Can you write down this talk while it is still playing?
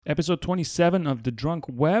episode 27 of The Drunk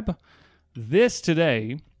Web. This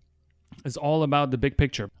today is all about the big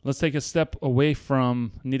picture. Let's take a step away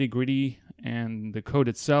from nitty-gritty and the code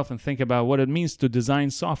itself and think about what it means to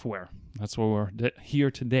design software. That's why we're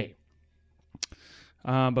here today.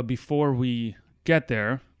 But before we get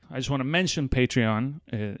there, I just want to mention Patreon.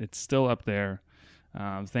 It's still up there.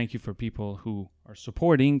 Thank you for people who are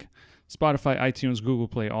supporting Spotify, iTunes, Google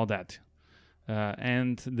Play, all that.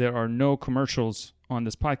 And there are no commercials on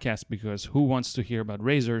this podcast because who wants to hear about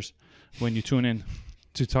razors when you tune in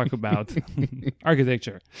to talk about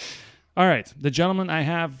architecture? All right. The gentlemen I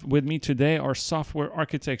have with me today are software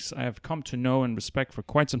architects I have come to know and respect for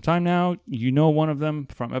quite some time now. You know one of them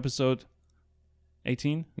from episode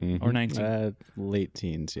 18 or 19? Late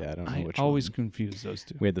teens, yeah. I don't know which one. I always confuse those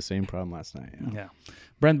two. We had the same problem last night. Yeah.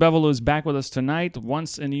 Brent Bevolo is back with us tonight.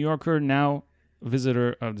 Once a New Yorker, now a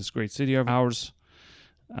visitor of this great city of ours.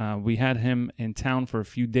 We had him in town for a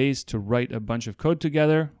few days to write a bunch of code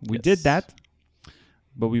together. We did that,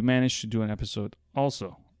 but we managed to do an episode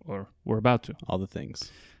also, or we're about to. All the things.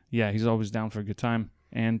 Yeah, he's always down for a good time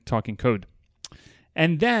and talking code.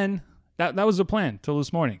 And then, that was the plan till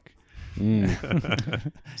this morning.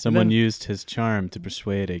 Someone used his charm to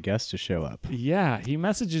persuade a guest to show up. Yeah, he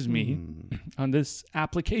messages me on this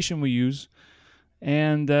application we use,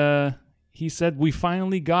 and he said, we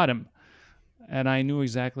finally got him. And I knew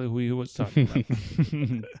exactly who he was talking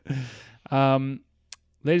about.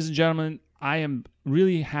 Ladies and gentlemen, I am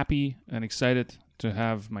really happy and excited to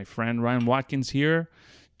have my friend Ryan Watkins here.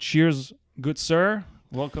 Cheers, good sir.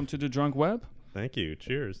 Welcome to the Drunk Web. Thank you.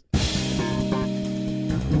 Cheers.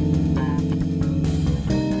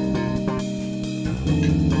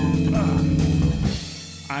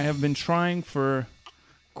 I have been trying for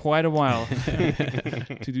quite a while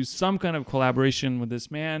to do some kind of collaboration with this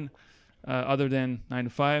man, other than 9 to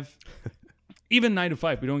 5. Even 9 to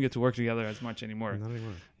 5, we don't get to work together as much anymore. Not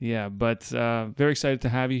anymore. Yeah, but very excited to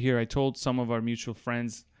have you here. I told some of our mutual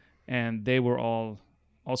friends, and they were all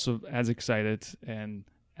also as excited and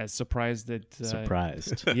as surprised that...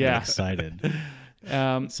 Surprised. Yeah. Excited.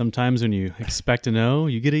 Sometimes when you expect a no,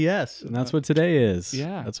 you get a yes. And that's what today is.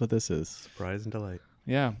 Yeah. That's what this is. Surprise and delight.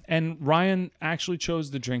 Yeah. And Ryan actually chose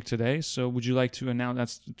the drink today. So would you like to announce,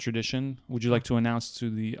 that's the tradition, would you like to announce to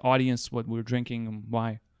the audience what we're drinking and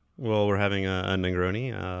why? Well, we're having a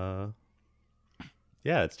Negroni.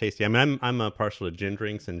 Yeah, it's tasty. I mean, I'm a partial to gin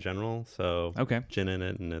drinks in general, so gin in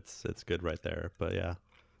it, and it's good right there. But yeah,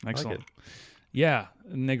 excellent. I like it. Yeah,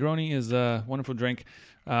 Negroni is a wonderful drink.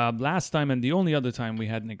 Last time and the only other time we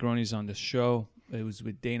had Negronis on this show, it was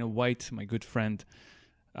with Dana White, my good friend,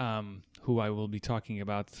 who I will be talking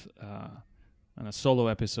about on a solo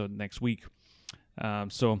episode next week.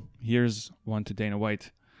 So here's one to Dana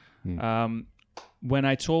White. When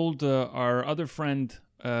I told our other friend,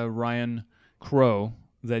 Ryan Crow,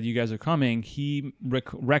 that you guys are coming, he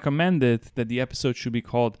recommended that the episode should be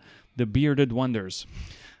called The Bearded Wonders.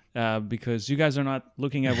 Because you guys are not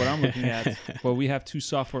looking at what I'm looking at, but we have two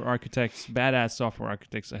software architects, badass software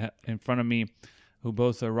architects in front of me who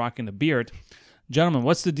both are rocking the beard. Gentlemen,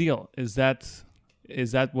 what's the deal? Is that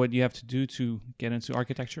what you have to do to get into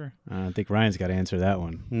architecture? I think Ryan's got to answer that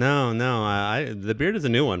one. No. The beard is a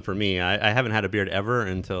new one for me. I haven't had a beard ever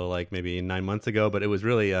until like maybe 9 months ago, but it was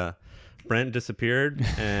really... Brent disappeared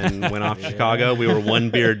and went off to Chicago. We were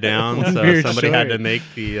one beard down, somebody had to make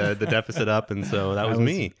the deficit up, and so that was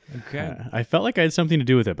me. Okay. I felt like I had something to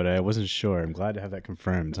do with it, but I wasn't sure. I'm glad to have that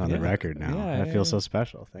confirmed on the record now. I feel so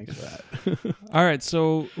special. Thanks for that. All right,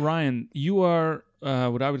 so Ryan, you are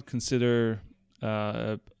what I would consider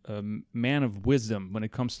a man of wisdom when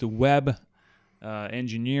it comes to web,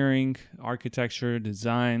 engineering, architecture,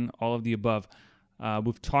 design, all of the above.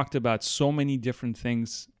 We've talked about so many different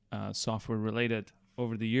things software related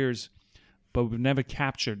over the years, but we've never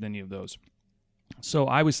captured any of those. So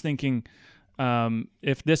I was thinking,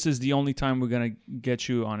 if this is the only time we're going to get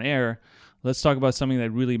you on air, let's talk about something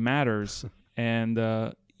that really matters. And,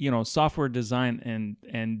 software design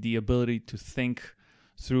and the ability to think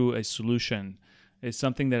through a solution is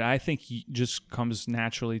something that I think just comes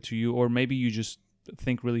naturally to you, or maybe you just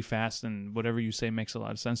think really fast and whatever you say makes a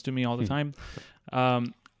lot of sense to me all the time.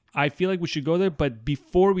 I feel like we should go there, but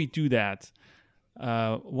before we do that,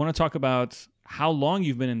 I want to talk about how long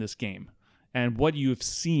you've been in this game and what you have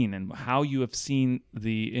seen and how you have seen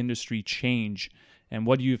the industry change and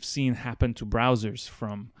what you have seen happen to browsers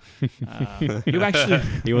from... you actually...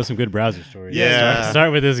 He was some good browser stories. Yeah.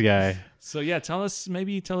 Start with this guy. So yeah, tell us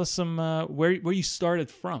some where you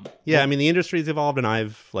started from. Yeah, I mean, the industry's evolved, and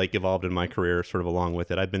I've evolved in my career sort of along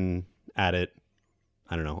with it. I've been at it,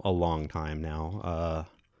 I don't know, a long time now.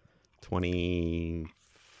 25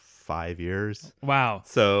 5 years. Wow.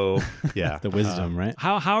 So yeah, The wisdom, right?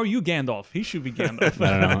 How are you Gandalf? He should be Gandalf.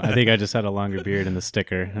 I don't know. I think I just had a longer beard and the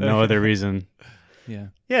sticker, and no other reason. Yeah.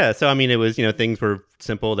 Yeah. So I mean, it was, you know, things were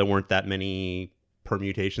simple. There weren't that many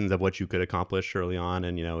permutations of what you could accomplish early on,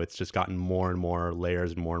 and you know, it's just gotten more and more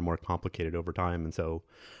layers and more complicated over time. And so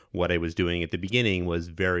what I was doing at the beginning was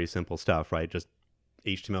very simple stuff, right? Just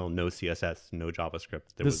HTML, no CSS, no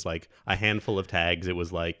JavaScript. There was like a handful of tags. It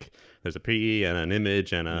was like there's a P and an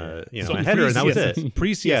image and a a header, and that was it.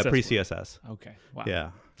 Pre-CSS. Yeah, pre-CSS. Okay. Wow. Yeah.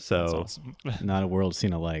 That's So awesome. Not a world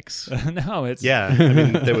seen of likes. No, it's yeah, I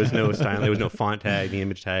mean, there was no style. There was no font tag. The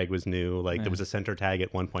image tag was new. Like there was a center tag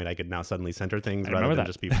at one point. I could now suddenly center things rather than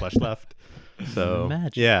just be flush left. So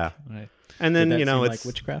Magic. yeah, right. and then Did that you know seem it's like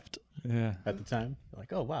witchcraft Yeah. at the time.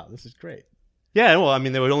 Like, oh wow, this is great. yeah. Well, I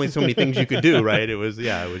mean, there were only so many things you could do, right? It was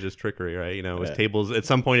just trickery, right? You know, it was tables. At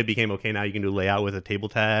some point, it became okay. Now you can do layout with a table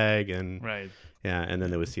tag, and Right. yeah, and then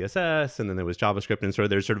there was CSS, and then there was JavaScript, and so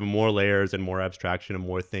there's sort of more layers and more abstraction and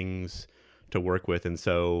more things to work with, and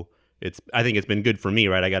so I think it's been good for me,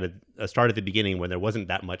 right? I got a start at the beginning when there wasn't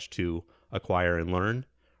that much to acquire and learn,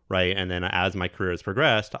 right? And then as my career has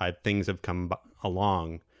progressed, things have come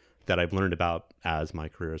along that I've learned about as my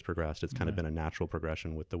career has progressed. It's kind of been a natural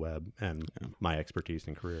progression with the web and my expertise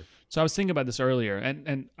in career. So I was thinking about this earlier,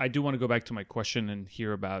 and I do want to go back to my question and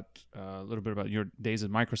hear about a little bit about your days at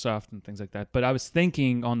Microsoft and things like that. But I was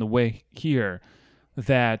thinking on the way here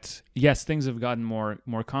that yes, things have gotten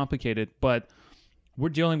more complicated, but we're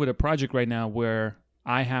dealing with a project right now where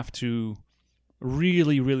I have to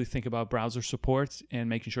really think about browser support and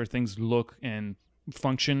making sure things look and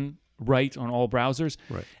function right on all browsers.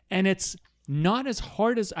 Right. And it's not as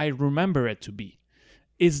hard as I remember it to be.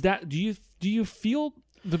 Is that do you feel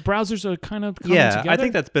the browsers are kind of coming together? I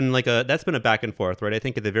think that's been a back and forth, right? I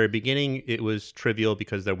think at the very beginning it was trivial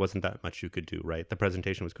because there wasn't that much you could do, right? The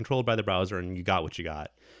presentation was controlled by the browser and you got what you got.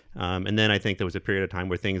 And then I think there was a period of time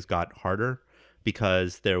where things got harder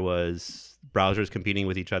because there was browsers competing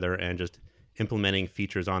with each other and just implementing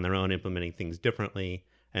features on their own, implementing things differently.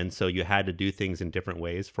 And so you had to do things in different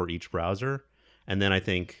ways for each browser. And then I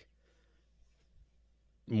think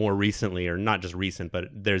more recently, or not just recent, but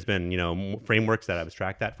there's been, frameworks that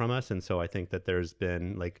abstract that from us. And so I think that there's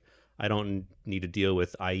been like, I don't need to deal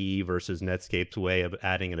with IE versus Netscape's way of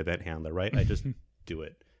adding an event handler, right? I just do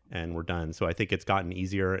it and we're done. So I think it's gotten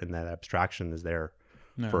easier and that abstraction is there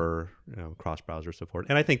for cross-browser support.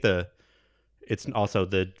 And I think it's also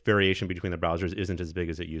the variation between the browsers isn't as big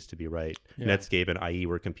as it used to be, right? Yeah. Netscape and IE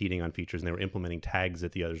were competing on features and they were implementing tags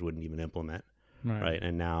that the others wouldn't even implement, right?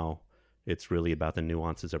 And now it's really about the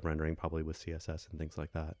nuances of rendering, probably with CSS and things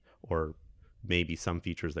like that, or maybe some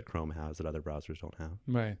features that Chrome has that other browsers don't have.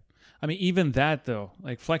 Right. I mean, even that though,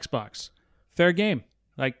 like Flexbox, fair game,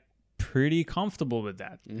 like pretty comfortable with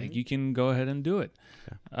that. Mm-hmm. Like you can go ahead and do it.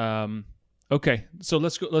 Yeah. Okay, so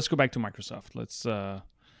let's go back to Microsoft. Let's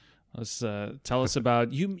tell us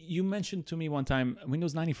about you mentioned to me one time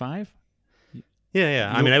Windows 95.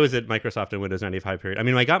 Yeah. I mean, I was at Microsoft in Windows 95 period. I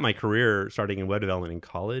mean, I got my career starting in web development in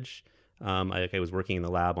college. I was working in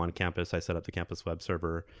the lab on campus. I set up the campus web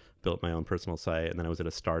server, built my own personal site, and then I was at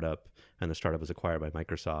a startup, and the startup was acquired by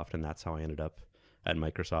Microsoft, and that's how I ended up at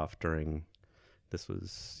Microsoft during, this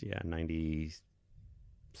was,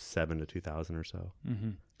 97 to 2000 or so. Mm-hmm.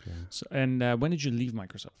 Yeah. So, and when did you leave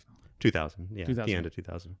Microsoft? 2000, yeah, 2000. The end of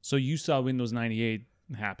 2000. So you saw Windows 98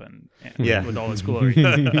 happen, with all its glory.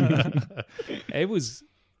 It was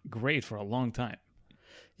great for a long time.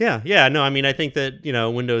 Yeah. No, I mean, I think that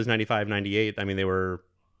Windows 95, 98. I mean, they're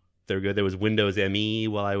good. There was Windows ME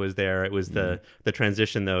while I was there. It was the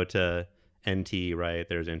transition though to NT, right?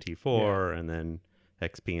 There's NT4 and then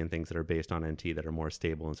XP and things that are based on NT that are more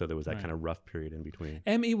stable, and so there was that kind of rough period in between.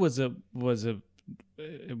 ME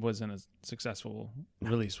it wasn't a successful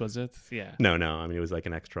release, was it? Yeah. No. I mean, it was like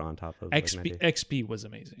an extra on top of XP. XP was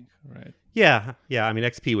amazing, right? Yeah. I mean,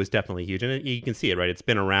 XP was definitely huge, and you can see it, right? It's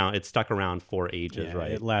been around. It's stuck around for ages,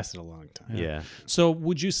 right? It lasted a long time. Yeah. So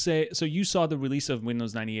would you say? So you saw the release of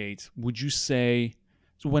Windows 98. Would you say?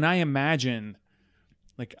 So when I imagine,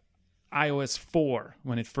 like, iOS 4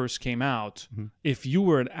 when it first came out, if you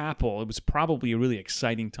were at Apple, it was probably a really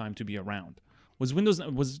exciting time to be around.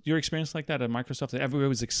 Was your experience like that at Microsoft? That everybody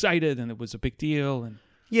was excited and it was a big deal? And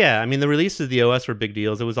yeah, I mean, the releases of the OS were big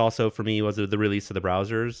deals. It was also, for me, the release of the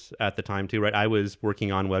browsers at the time too, right? I was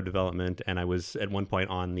working on web development and I was at one point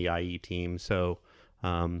on the IE team. So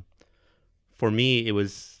for me, it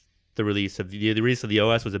was the release of the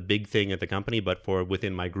OS was a big thing at the company, but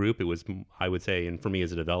within my group, it was, I would say, and for me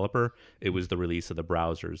as a developer, it was the release of the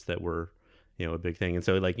browsers that were a big thing. And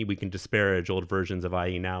so like we can disparage old versions of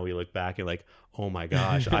IE now. We look back and like, oh my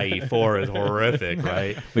gosh, IE4 is horrific,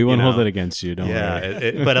 right? We won't hold it against you, don't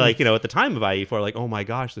worry. But like, at the time of IE4, like, oh my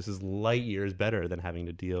gosh, this is light years better than having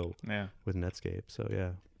to deal with Netscape. So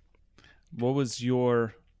yeah. What was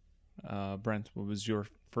your, Brent, what was your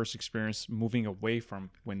first experience moving away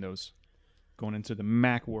from Windows, going into the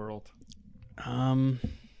Mac world?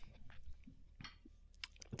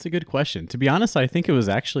 That's a good question. To be honest, I think it was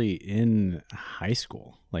actually in high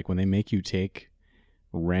school. Like when they make you take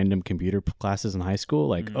random computer classes in high school,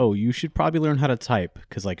 like, oh, you should probably learn how to type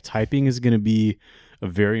because like typing is going to be a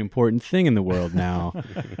very important thing in the world now.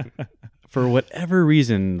 For whatever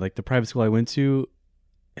reason, like the private school I went to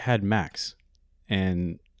had Macs.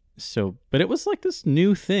 And so, but it was like this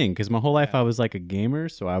new thing because my whole life I was like a gamer.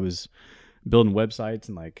 So I was building websites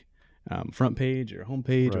and like front page or home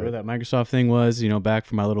page or whatever that Microsoft thing was, back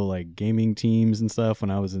from my little like gaming teams and stuff when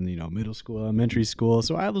I was in, middle school, elementary school.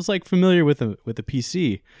 So I was like familiar with a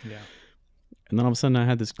PC. Yeah. And then all of a sudden I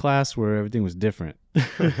had this class where everything was different.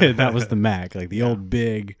 That was the Mac, like the old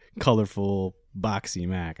big, colorful, boxy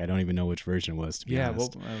Mac. I don't even know which version it was, to be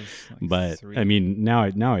honest. Well, I was like but 3. I mean,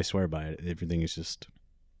 now I swear by it. Everything is just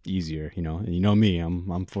easier, And me,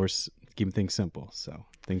 I'm forced keeping things simple. So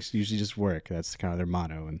things usually just work. That's kind of their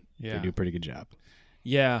motto, and they do a pretty good job.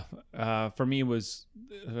 Yeah. For me, it was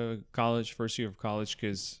college, first year of college,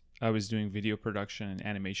 because I was doing video production and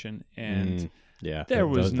animation, and there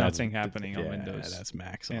was nothing happening on Windows. That's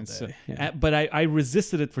Macs all day. But I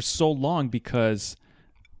resisted it for so long because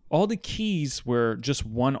all the keys were just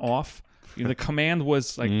one off. The command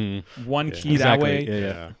was like one key that way.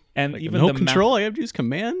 Yeah. And like even no control, I have to use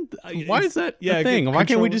command. Why is that a thing? Why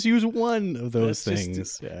can't we just use one of those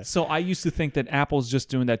things? So I used to think that Apple's just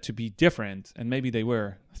doing that to be different, and maybe they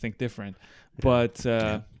were different. But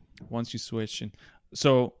once you switch, and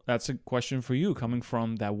so that's a question for you, coming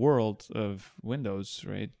from that world of Windows,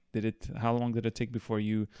 right? How long did it take before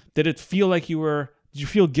did it feel like did you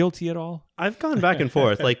feel guilty at all? I've gone back and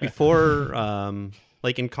forth. Like before.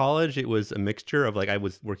 Like in college, it was a mixture of like I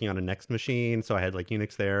was working on a Next machine, so I had like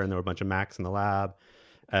Unix there, and there were a bunch of Macs in the lab.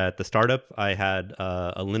 At the startup, I had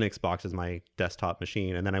a Linux box as my desktop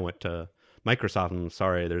machine, and then I went to Microsoft and I'm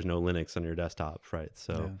sorry, there's no Linux on your desktop, right?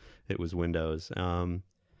 So it was Windows. And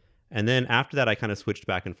then after that, I kind of switched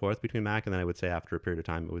back and forth between Mac, and then I would say after a period of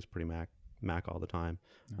time, it was pretty Mac all the time.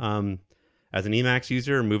 As an Emacs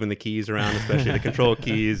user, moving the keys around, especially the control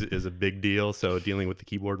keys, is a big deal. So dealing with the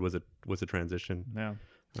keyboard was a transition. Yeah.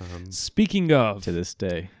 Speaking of, to this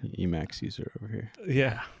day, Emacs user over here.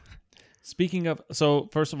 Yeah. Speaking of, so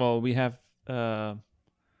first of all, we have of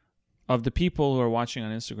the people who are watching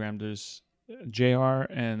on Instagram, there's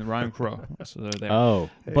JR and Ryan Crow. So they're there. Oh,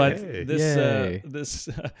 but this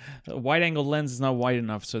wide angle lens is not wide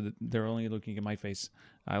enough, so that they're only looking at my face.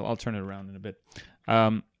 I'll turn it around in a bit.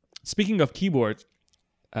 Speaking of keyboard,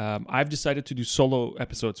 I've decided to do solo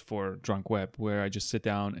episodes for Drunk Web where I just sit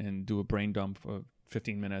down and do a brain dump for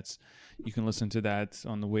 15 minutes. You can listen to that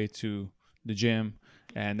on the way to the gym,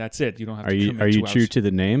 and that's it. You don't have to commit 2 hours. Are you true to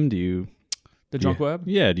the name? Do you... The Drunk Web?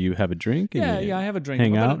 Yeah. Do you have a drink? Yeah, I have a drink.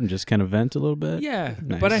 Hang out and just kind of vent a little bit? Yeah,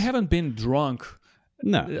 nice. But I haven't been drunk.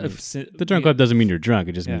 No. The Drunk Web doesn't mean you're drunk.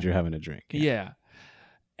 It just means you're having a drink. Yeah.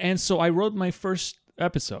 And so I wrote my first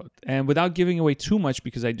episode, and without giving away too much,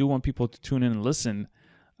 because I do want people to tune in and listen,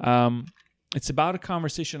 it's about a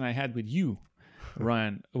conversation I had with you,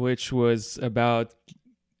 Ryan, which was about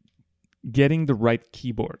getting the right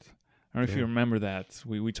keyboard. I don't know if you remember that.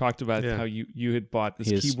 We talked about how you had bought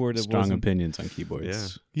this keyboard. That strong opinions on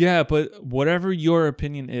keyboards. Yeah, but whatever your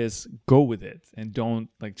opinion is, go with it, and don't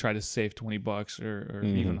like try to save $20 or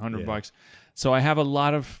even $100. So I have a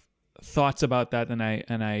lot of thoughts about that, and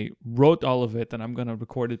I wrote all of it, and I'm gonna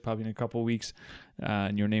record it probably in a couple of weeks,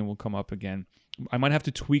 and your name will come up again. I might have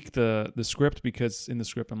to tweak the script, because in the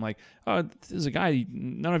script I'm like, oh, this is a guy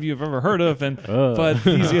none of you have ever heard of, and but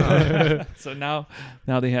he's so now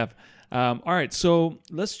they have. All right, so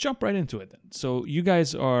let's jump right into it then. So you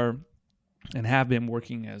guys are and have been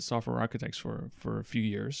working as software architects for a few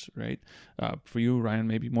years, right? For you, Ryan,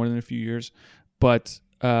 maybe more than a few years, but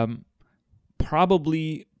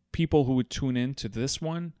probably people who would tune in to this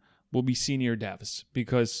one will be senior devs,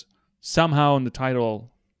 because somehow in the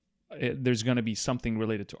title there's going to be something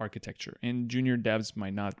related to architecture, and junior devs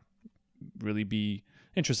might not really be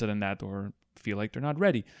interested in that or feel like they're not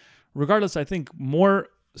ready. Regardless, I think more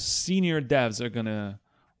senior devs are going to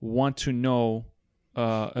want to know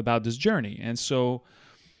about this journey. And so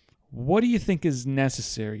what do you think is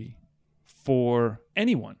necessary for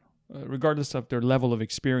anyone, regardless of their level of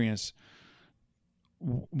experience?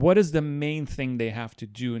 what is the main thing they have to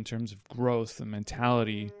do in terms of growth and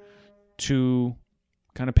mentality to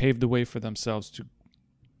kind of pave the way for themselves to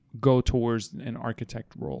go towards an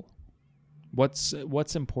architect role? What's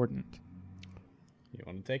important? You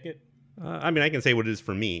want to take it? I mean, I can say what it is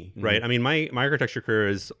for me, right? I mean, my architecture career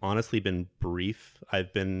has honestly been brief.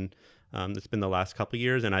 I've been, it's been the last couple of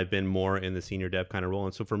years, and I've been more in the senior dev kind of role.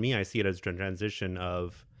 And so for me, I see it as a transition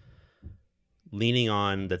of leaning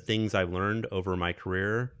on the things I've learned over my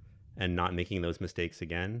career and not making those mistakes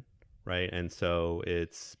again, right? And so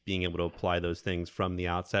it's being able to apply those things from the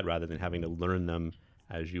outset rather than having to learn them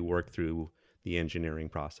as you work through the engineering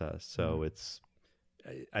process. So it's,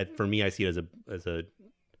 for me, I see it as a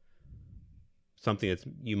something that's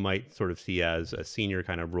you might sort of see as a senior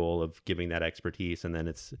kind of role of giving that expertise, and then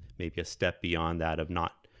it's maybe a step beyond that of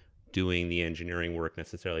not doing the engineering work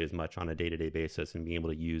necessarily as much on a day-to-day basis and being able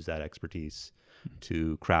to use that expertise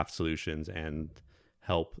to craft solutions and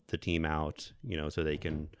help the team out, you know, so they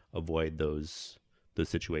can avoid those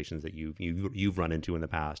situations that you've run into in the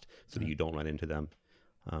past, so that you don't run into them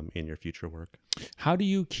in your future work. How do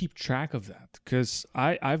you keep track of that? Because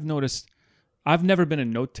I've noticed, I've never been a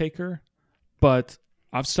note taker, but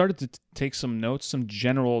I've started to take some notes, some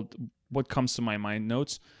general, what comes to my mind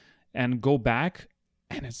notes, and go back,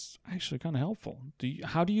 and it's actually kind of helpful.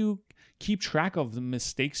 How do you keep track of the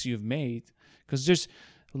mistakes you've made? Because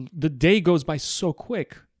the day goes by so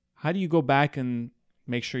quick. How do you go back and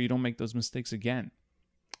make sure you don't make those mistakes again?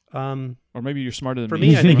 Or maybe you're smarter than for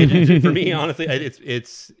me. I think for me, honestly,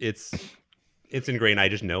 it's ingrained. I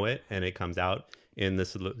just know it, and it comes out in the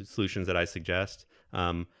solutions that I suggest.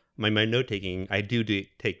 My note taking, I do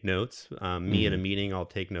take notes. Me in a meeting, I'll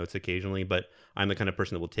take notes occasionally, but I'm the kind of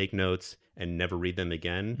person that will take notes and never read them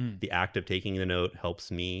again. The act of taking the note helps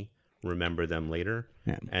me remember them later.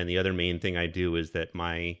 Yeah. And the other main thing I do is that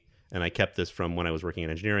and I kept this from when I was working in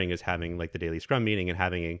engineering, is having like the daily Scrum meeting and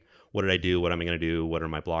having what did I do? What am I going to do? What are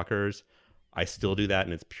my blockers? I still do that,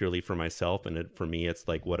 and it's purely for myself. And for me, it's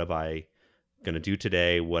like, what have I going to do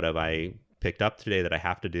today? What have I picked up today that I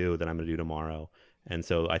have to do that I'm going to do tomorrow? And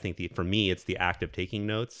so I think for me, it's the act of taking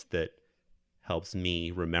notes that helps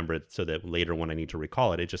me remember it, so that later when I need to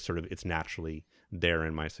recall it, it's naturally there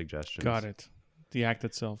in my suggestions. Got it. The act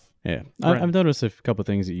itself. Yeah. I've noticed a couple of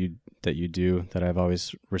things that you do that I've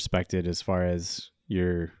always respected as far as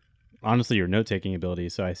your note-taking ability.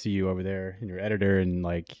 So I see you over there in your editor, and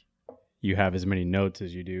like you have as many notes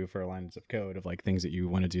as you do for lines of code of like things that you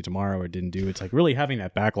want to do tomorrow or didn't do. It's like really having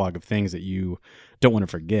that backlog of things that you don't want to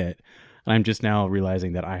forget. And I'm just now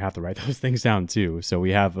realizing that I have to write those things down too. So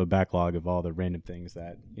we have a backlog of all the random things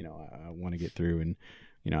that, you know, I want to get through. And,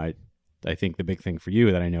 you know, I think the big thing for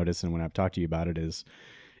you that I notice, and when I've talked to you about it, is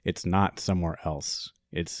it's not somewhere else.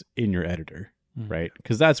 It's in your editor, right?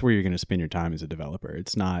 Because that's where you're going to spend your time as a developer.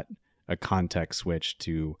 It's not a context switch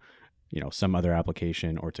to, you know, some other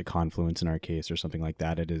application or to Confluence in our case or something like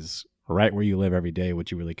that. It is right where you live every day,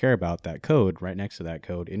 what you really care about, that code, right next to that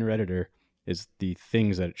code in your editor is the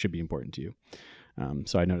things that should be important to you.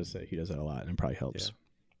 So I noticed that he does that a lot, and it probably helps.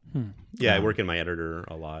 Yeah, I work in my editor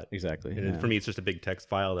a lot. Exactly. And for me, it's just a big text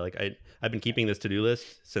file. Like I've been keeping this to-do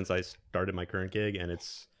list since I started my current gig, and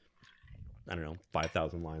it's, I don't know,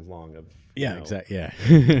 5,000 lines long of exactly.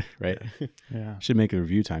 Yeah. Right. Yeah. Should make the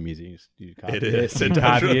review time easy. You copy it is. You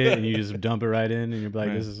copy it, and you just dump it right in, and you're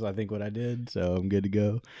like, this is, I think, what I did, so I'm good to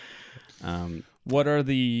go. What are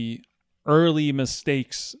the early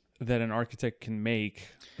mistakes that an architect can make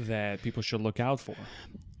that people should look out for?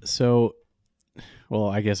 So, well,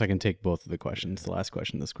 I guess I can take both of the questions, the last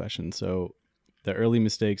question, this question. So the early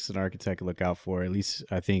mistakes an architect can look out for, at least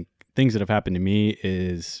I think things that have happened to me,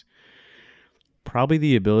 is probably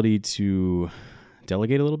the ability to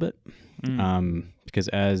delegate a little bit. Because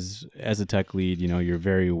as a tech lead, you know, you're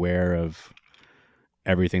very aware of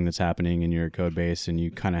everything that's happening in your code base, and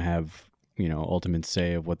you kind of have, you know, ultimate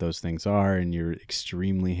say of what those things are, and you're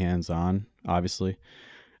extremely hands-on, obviously.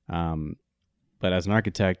 But as an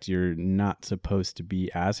architect, you're not supposed to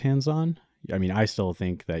be as hands-on. I mean, I still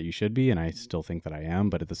think that you should be, and I still think that I am,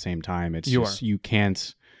 but at the same time, you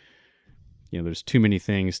can't, you know, there's too many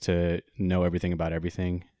things to know everything about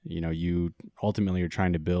everything. You know, you ultimately are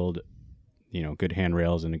trying to build, you know, good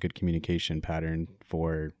handrails and a good communication pattern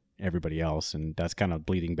for everybody else. And that's kind of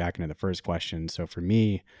bleeding back into the first question. So for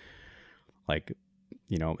me, like,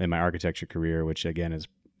 you know, in my architecture career, which again is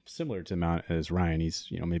similar to amount as Ryan, he's,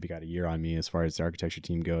 you know, maybe got a year on me as far as the architecture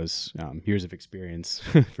team goes, years of experience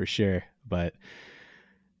for sure. But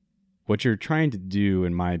what you're trying to do,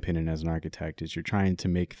 in my opinion, as an architect, is you're trying to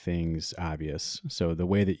make things obvious. So the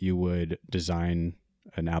way that you would design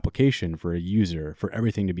an application for a user for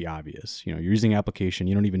everything to be obvious. You're using application,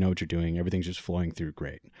 you don't even know what you're doing. Everything's just flowing through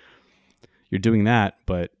great. You're doing that,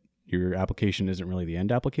 but your application isn't really the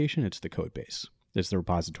end application. It's the code base. It's the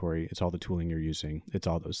repository. It's all the tooling you're using. It's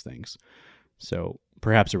all those things. So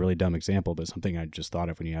perhaps a really dumb example, but something I just thought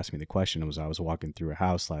of when you asked me the question was I was walking through a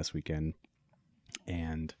house last weekend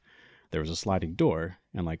and there was a sliding door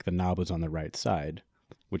and like the knob was on the right side,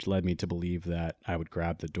 which led me to believe that I would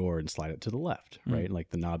grab the door and slide it to the left, right? Like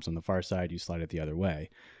the knob's on the far side, you slide it the other way.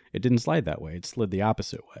 It didn't slide that way. It slid the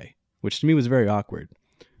opposite way, which to me was very awkward.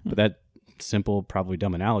 But that simple, probably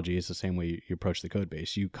dumb analogy is the same way you approach the code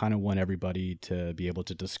base. You kind of want everybody to be able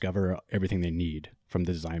to discover everything they need from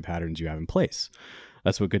the design patterns you have in place.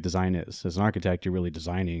 That's what good design is. As an architect, you're really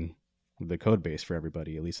designing the code base for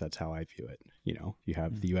everybody. At least that's how I view it. You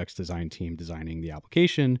have the UX design team designing the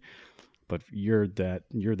application, but you're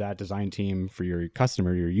that design team for your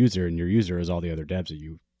customer, your user, and your user is all the other devs that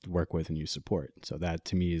you work with and you support. So that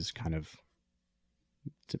to me is kind of,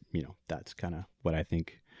 that's kind of what I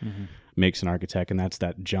think makes an architect. And that's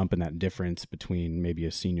that jump and that difference between maybe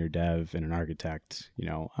a senior dev and an architect.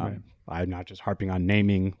 Right. I'm not just harping on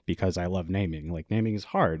naming because I love naming. Like naming is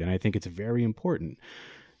hard. And I think it's very important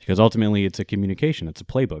because ultimately it's a communication. It's a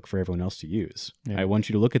playbook for everyone else to use. Yeah. I want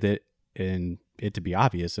you to look at it and it to be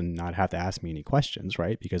obvious and not have to ask me any questions,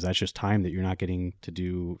 right? Because that's just time that you're not getting to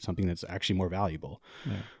do something that's actually more valuable.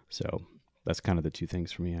 Yeah. So that's kind of the two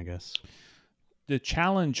things for me, I guess. The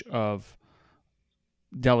challenge of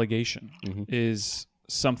delegation is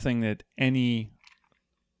something that any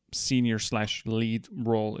senior/lead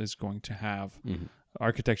role is going to have.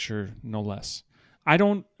 Architecture, no less. I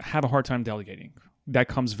don't have a hard time delegating. That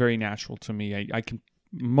comes very natural to me. I can,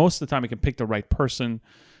 most of the time I can pick the right person,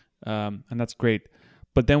 and that's great.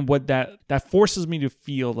 But then what that forces me to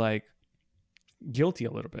feel like guilty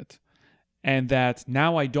a little bit, and that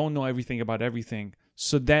now I don't know everything about everything.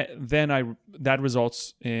 So that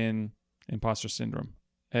results in imposter syndrome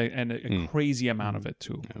and a crazy amount of it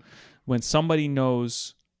too. Yeah. When somebody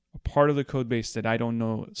knows a part of the code base that I don't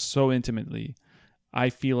know so intimately, I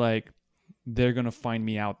feel like they're going to find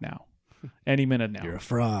me out now, any minute now. You're a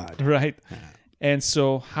fraud. Right? Yeah. And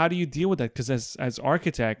so how do you deal with that? Because as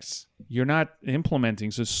architects, you're not implementing.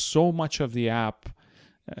 So much of the app,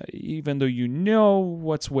 even though you know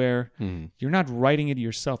what's where, you're not writing it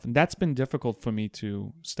yourself. And that's been difficult for me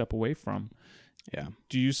to step away from. Yeah.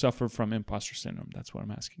 Do you suffer from imposter syndrome? That's what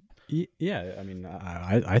I'm asking. Yeah. I mean,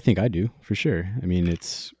 I think I do for sure. I mean,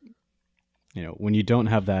 it's, when you don't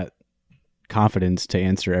have that confidence to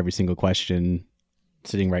answer every single question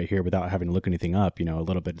sitting right here without having to look anything up, a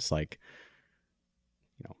little bit, it's like,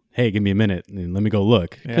 hey, give me a minute and let me go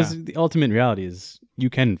look. Because the ultimate reality is you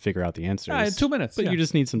can figure out the answers. In 2 minutes. But you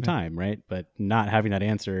just need some time, right? But not having that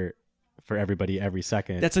answer for everybody every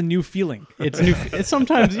second. That's a new feeling. It's new. It's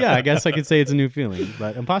sometimes, I guess I could say it's a new feeling.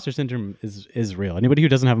 But imposter syndrome is real. Anybody who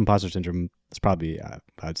doesn't have imposter syndrome is probably,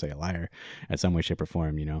 I'd say, a liar in some way, shape, or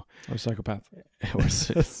form, Or psychopath. Or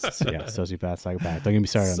sociopath, psychopath. Don't get me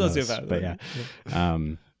started on those.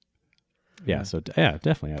 But so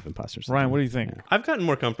definitely have imposter syndrome. Ryan, what do you think? Yeah. I've gotten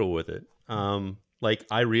more comfortable with it.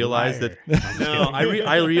 I realize that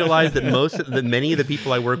I realize that many of the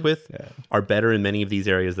people I work with are better in many of these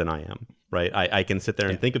areas than I am. Right? I can sit there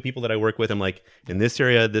and think of people that I work with. I'm like, in this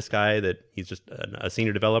area, this guy that he's just a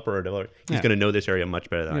senior developer or a developer, he's going to know this area much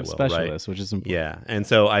better than I will. Specialist, right? Which is important. Yeah, and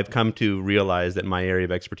so I've come to realize that my area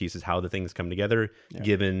of expertise is how the things come together,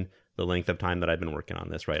 given the length of time that I've been working on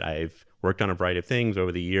this. Right? I've worked on a variety of things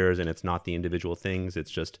over the years, and it's not the individual things.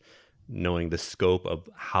 It's just knowing the scope of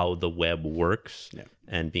how the web works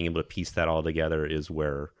and being able to piece that all together is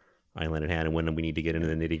where I landed hand. And when we need to get into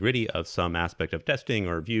the nitty gritty of some aspect of testing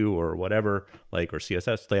or view or whatever, or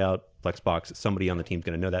CSS layout, Flexbox, somebody on the team's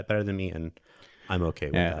going to know that better than me. And I'm okay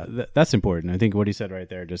with that. That's important. I think what he said right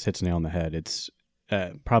there just hits nail on the head. It's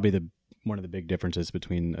probably one of the big differences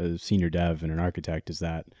between a senior dev and an architect is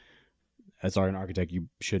that as an architect, you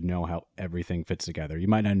should know how everything fits together. You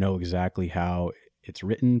might not know exactly how it's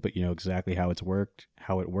written, but you know exactly how it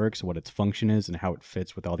works, what its function is, and how it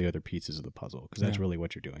fits with all the other pieces of the puzzle. Because that's really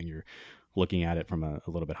what you're doing. You're looking at it from a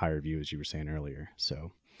little bit higher view, as you were saying earlier.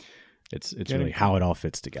 So it's really how it all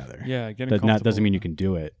fits together. Yeah, that doesn't mean you can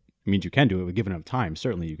do it. It means you can do it with given enough time.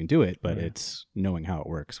 Certainly you can do it, but it's knowing how it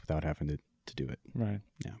works without having to do it. Right.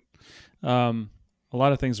 Yeah. A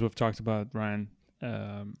lot of things we've talked about, Ryan.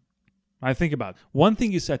 I think about one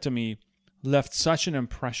thing you said to me left such an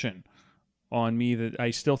impression on me that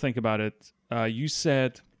I still think about it. You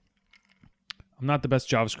said, I'm not the best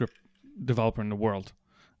JavaScript developer in the world.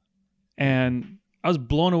 And I was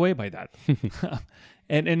blown away by that.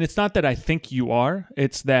 And it's not that I think you are.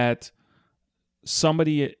 It's that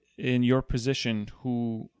somebody in your position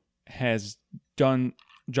who has done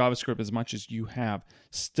JavaScript as much as you have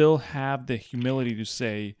still have the humility to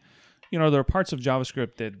say, there are parts of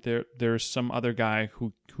JavaScript that there's some other guy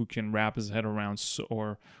who can wrap his head around,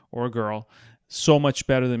 or a girl, so much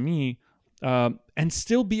better than me, and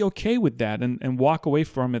still be okay with that and walk away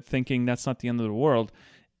from it thinking that's not the end of the world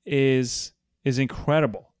is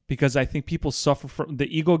incredible. Because I think people suffer from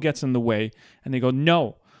the ego gets in the way, and they go,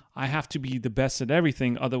 no, I have to be the best at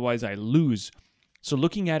everything, otherwise I lose. So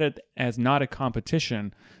looking at it as not a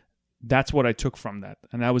competition, that's what I took from that,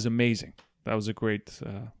 and that was amazing. That was a great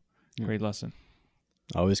lesson.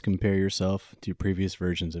 Always compare yourself to previous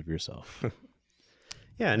versions of yourself.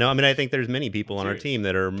 Yeah, no, I mean, I think there's many people on our team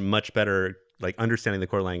that are much better, like, understanding the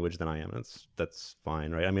core language than I am. That's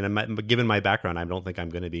fine, right? I mean, given my background, I don't think I'm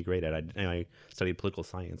going to be great at it. I studied political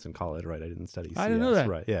science in college, right? I didn't study CS. I didn't know that.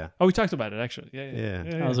 Right, yeah. Oh, we talked about it, actually.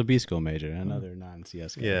 Yeah. I was a B school major, another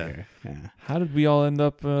non-CS guy here. Yeah. How did we all end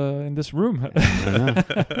up in this room? I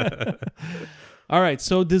know. All right,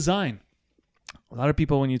 so design. A lot of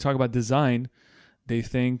people, when you talk about design, they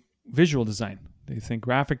think visual design. They think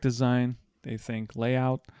graphic design. They think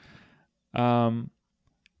layout. Can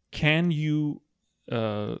you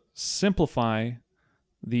simplify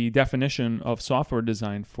the definition of software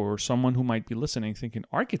design for someone who might be listening, thinking,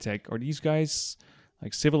 architect? Are these guys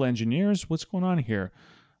like civil engineers? What's going on here?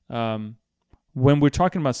 When we're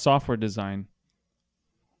talking about software design,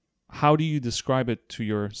 how do you describe it to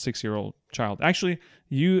your 6-year-old child? Actually,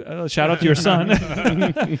 you shout out to your son. I don't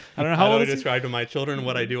know how I describe to my children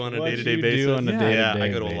what I do on a day-to-day basis. I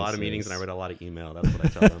go to a lot of meetings and I read a lot of email. That's what I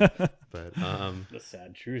tell them. But the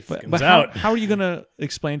sad truth comes out. How are you going to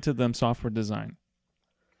explain to them software design?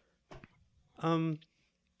 For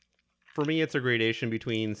me, it's a gradation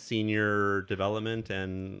between senior development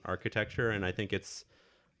and architecture, and I think it's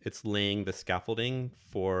laying the scaffolding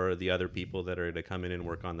for the other people that are to come in and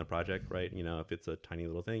work on the project, right? If it's a tiny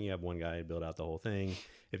little thing, you have one guy build out the whole thing.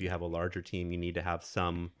 If you have a larger team, you need to have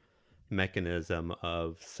some mechanism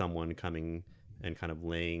of someone coming and kind of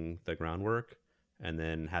laying the groundwork, and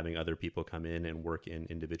then having other people come in and work in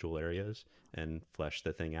individual areas and flesh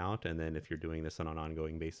the thing out. And then if you're doing this on an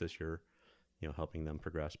ongoing basis, you're helping them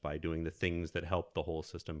progress by doing the things that help the whole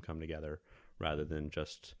system come together rather than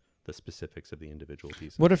just the specifics of the individual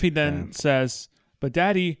pieces. What if he then says, but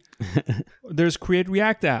Daddy, there's Create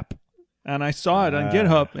React app, and I saw it on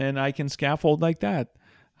GitHub, and I can scaffold like that?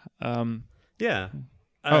 Yeah.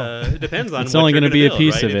 It depends on it's only going to be build, a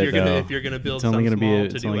piece right? of it, though. If you're going to build it's only going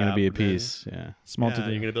to be a piece. Small to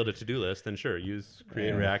do. You're going to build a to-do list, then sure, use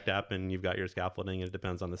Create React app, and you've got your scaffolding, and it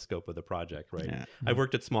depends on the scope of the project, right? Yeah. I've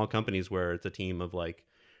worked at small companies where it's a team of like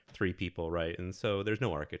 3 people, right? And so there's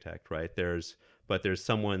no architect, right? But there's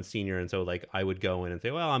someone senior, and so like I would go in and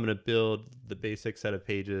say, well, I'm going to build the basic set of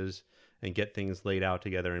pages and get things laid out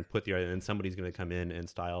together and and somebody's going to come in and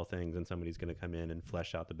style things, and somebody's going to come in and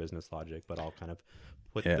flesh out the business logic, but I'll kind of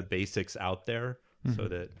put the basics out there so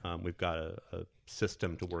that we've got a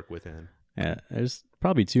system to work within. Yeah, there's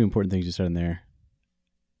probably 2 important things you said in there.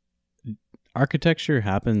 Architecture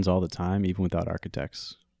happens all the time, even without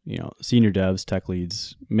architects. Senior devs, tech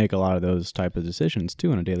leads make a lot of those type of decisions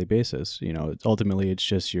too on a daily basis. Ultimately it's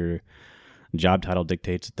just your job title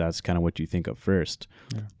dictates that's kind of what you think of first.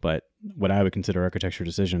 Yeah. But what I would consider architecture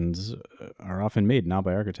decisions are often made not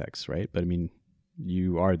by architects, right? But I mean,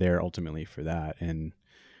 you are there ultimately for that. And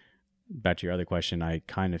back to your other question, I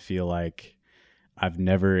kind of feel like I've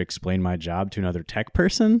never explained my job to another tech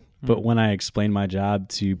person, but when I explain my job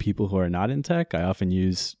to people who are not in tech, I often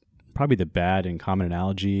use probably the bad and common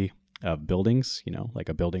analogy of buildings, like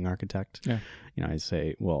a building architect. Yeah. I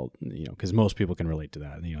say, well, because most people can relate to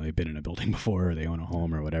that. They've been in a building before, or they own a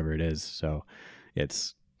home or whatever it is. So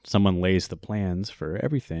it's someone lays the plans for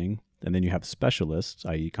everything, and then you have specialists,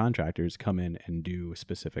 i.e. contractors, come in and do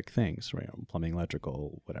specific things, right? Plumbing,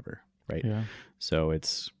 electrical, whatever, right? Yeah. So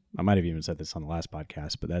I might have even said this on the last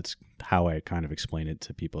podcast, but that's how I kind of explain it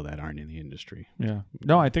to people that aren't in the industry. Yeah.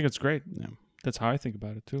 No, I think it's great. Yeah. That's how I think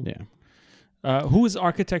about it too. Yeah. Who is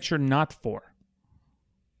architecture not for?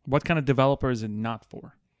 What kind of developer is it not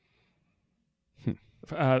for?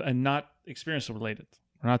 And not experience related.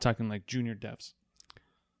 We're not talking like junior devs.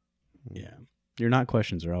 Yeah. Your not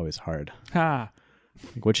questions are always hard. Ha.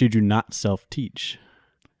 Like, what should you not self-teach?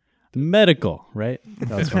 The medical, right?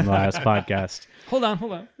 That was from the last podcast. Hold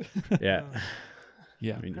on. Yeah.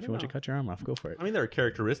 Yeah. I mean, if you want to cut your arm off, go for it. I mean, there are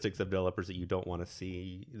characteristics of developers that you don't want to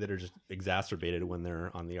see that are just exacerbated when they're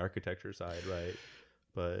on the architecture side, right?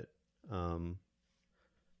 But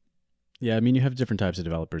Yeah, I mean, you have different types of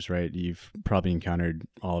developers, right? You've probably encountered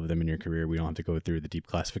all of them in your career. We don't have to go through the deep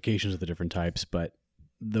classifications of the different types, but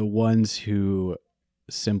the ones who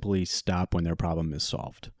simply stop when their problem is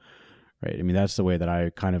solved, right? I mean, that's the way that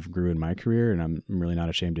I kind of grew in my career, and I'm really not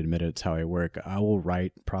ashamed to admit it. It's how I work. I will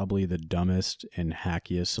write probably the dumbest and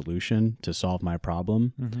hackiest solution to solve my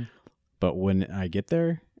problem, but when I get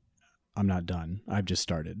there, I'm not done. I've just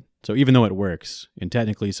started. So even though it works, and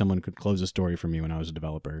technically someone could close a story for me when I was a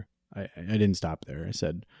developer, I didn't stop there. I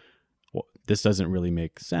said, well, this doesn't really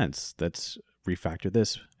make sense. Let's refactor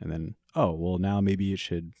this. And then, oh, well, now maybe it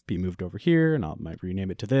should be moved over here, and I might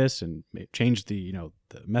rename it to this and change the,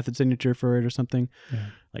 the method signature for it or something. Yeah.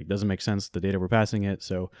 Like, doesn't make sense, the data we're passing it.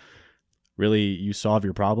 So really, you solve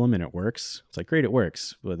your problem and it works. It's like, great, it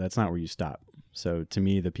works, but that's not where you stop. So to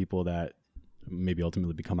me, the people that maybe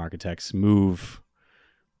ultimately become architects move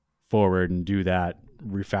forward and do that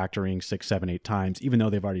refactoring 6, 7, 8 times, even though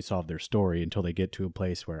they've already solved their story, until they get to a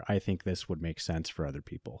place where I think this would make sense for other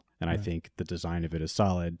people. And I think the design of it is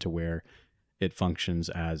solid to where it functions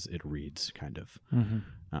as it reads, kind of.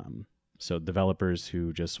 So developers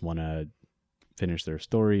who just want to finish their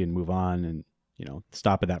story and move on and,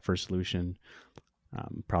 stop at that first solution,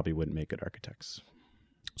 probably wouldn't make good architects.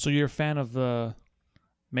 So you're a fan of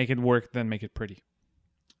make it work, then make it pretty.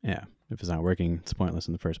 Yeah. If it's not working, it's pointless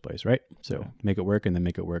in the first place, right? So make it work, and then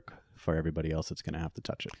make it work for everybody else that's going to have to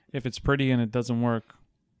touch it. If it's pretty and it doesn't work,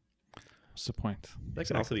 what's the point? That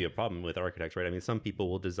can also be a problem with architects, right? I mean, some people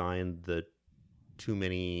will design the too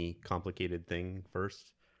many complicated thing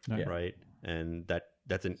first, right? And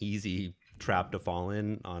that's an easy trap to fall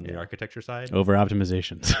in on the architecture side. Over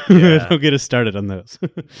optimizations. Yeah. Don't get us started on those.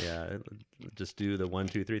 Yeah. Just do the 1,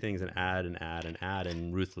 2, 3 things and add and add and add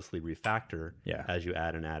and ruthlessly refactor as you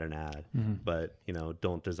add and add and add. But,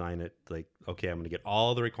 don't design it like, okay, I'm going to get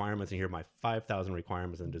all the requirements and here are my 5,000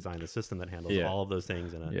 requirements and design a system that handles all of those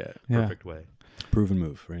things in a perfect way. Prove and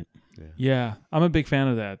move, right? Yeah. I'm a big fan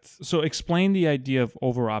of that. So explain the idea of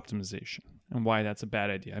over optimization and why that's a bad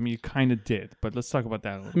idea. I mean, you kind of did, but let's talk about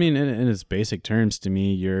that a little bit. I mean, in its basic terms, to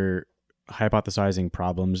me, you're hypothesizing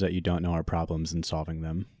problems that you don't know are problems and solving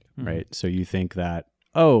them, right? So you think that,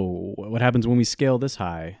 what happens when we scale this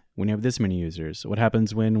high, when you have this many users? What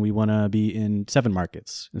happens when we want to be in 7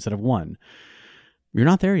 markets instead of 1? You're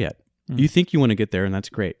not there yet. You think you want to get there, and that's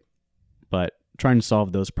great. But trying to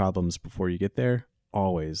solve those problems before you get there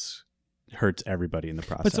always hurts everybody in the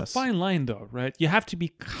process. But it's a fine line, though, right? You have to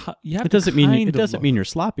be. It doesn't mean you're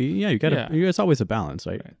sloppy. Yeah, you got to. It's always a balance,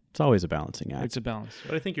 right? It's always a balancing act. It's a balance.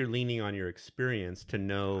 But I think you're leaning on your experience to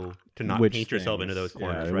know to not Which paint yourself things, into those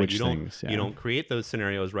corners, right? You don't create those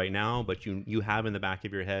scenarios right now, but you have in the back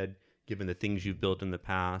of your head, given the things you've built in the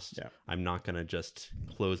past, I'm not going to just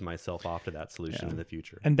close myself off to that solution in the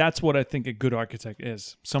future. And that's what I think a good architect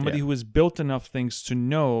is. Somebody who has built enough things to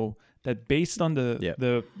know that based on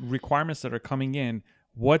the requirements that are coming in,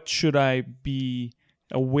 what should I be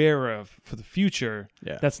aware of for the future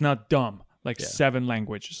that's not dumb, like 7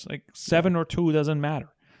 languages. Like 7 or 2 doesn't matter.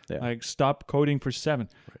 Like stop coding for 7.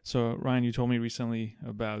 Right. So Ryan, you told me recently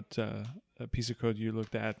about a piece of code you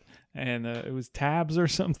looked at, and it was tabs or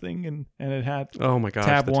something, and it had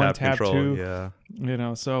tab 1, tab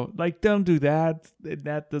 2. So like don't do that.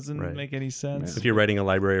 That doesn't make any sense. If you're writing a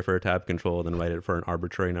library for a tab control, then write it for an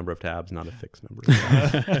arbitrary number of tabs, not a fixed number.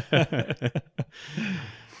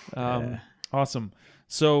 Awesome.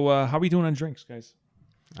 So how are we doing on drinks, guys?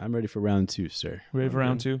 I'm ready for round 2, sir. Ready for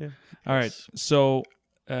round 2? Yeah. All right. So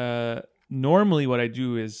normally what I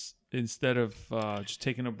do is, instead of just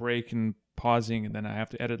taking a break and pausing and then I have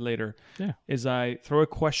to edit later, is I throw a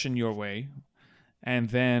question your way, and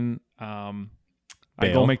then I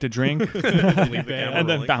go make the drink and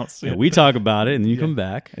then bounce. We talk about it and then you come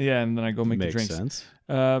back. Yeah, and then I go make the drinks. Makes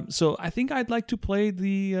sense. So I think I'd like to play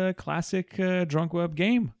the classic Drunk Web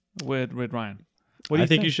game with Ryan. What do you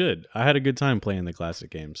think? You should. I had a good time playing the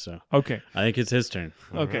classic games, so okay. I think it's his turn.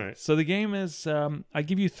 Okay, right. So the game is I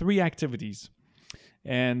give you 3 activities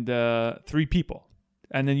and 3 people,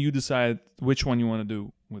 and then you decide which one you want to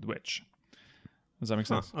do with which. Does that make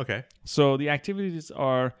sense? Okay. So the activities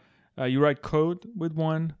are you write code with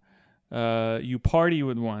one, you party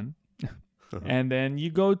with one, and then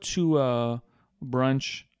you go to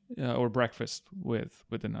brunch or breakfast with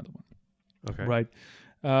another one. Okay. Right.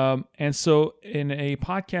 And so in a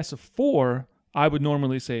podcast of 4, I would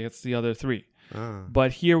normally say it's the other 3.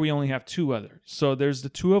 But here we only have 2 others. So there's the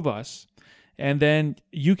 2 of us. And then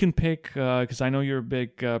you can pick, because I know you're a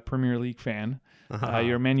big Premier League fan.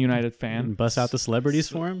 You're a Man United fan. Bust out the celebrities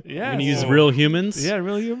for him? Yeah. You're going to use real humans? Yeah,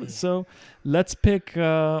 real humans. So let's pick,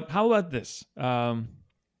 how about this?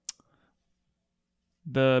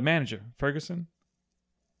 the manager, Ferguson,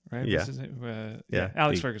 right? Yeah. What's his name? Yeah.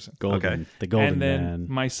 Alex Ferguson. The golden And then man.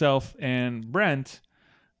 myself and Brent,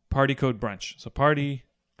 Party Code Brunch. So Party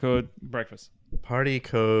Code Breakfast. Party,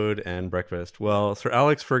 code, and breakfast. Well, Sir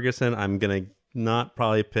Alex Ferguson, I'm going to not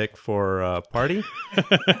probably pick for party.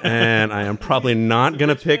 And I am probably not going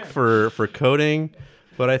to pick for coding.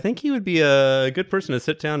 But I think he would be a good person to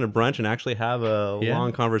sit down to brunch and actually have a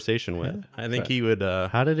long conversation with. I think he would...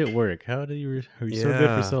 How did it work? How did you were you so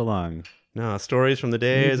good for so long? No, stories from the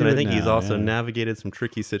days, and I think he's also navigated some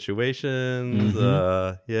tricky situations.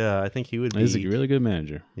 I think he would be... He's a really good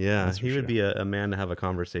manager. Yeah, he would be a man to have a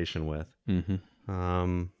conversation with.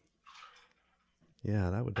 Mm-hmm. Yeah,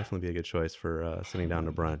 that would definitely be a good choice for sitting down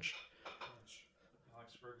to brunch.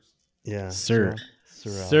 Yeah, Sir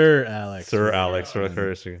Alex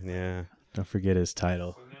Ferguson. Yeah. Don't forget his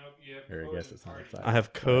title. Or I guess it's not a title. I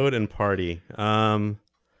have code and party.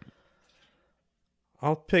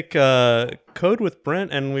 I'll pick code with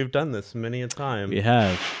Brent, and we've done this many a time. We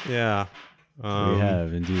have. Yeah. We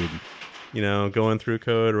have, indeed. You know, going through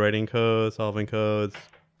code, writing code, solving codes,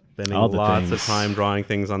 spending lots of time drawing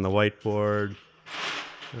things on the whiteboard,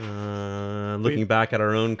 looking back at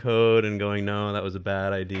our own code and going, no, that was a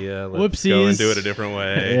bad idea. Let's go and do it a different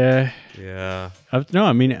way. Yeah. No,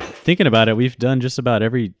 I mean, thinking about it, we've done just about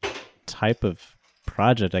every type of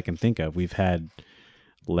project I can think of. We've had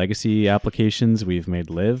legacy applications, we've made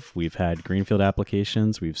live, we've had greenfield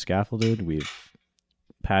applications, we've scaffolded, we've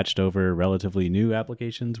patched over relatively new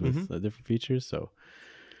applications with different features, so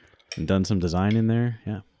and done some design in there.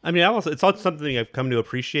 I mean, it's also something I've come to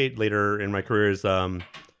appreciate later in my career is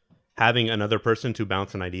having another person to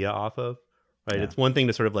bounce an idea off of. Right, it's one thing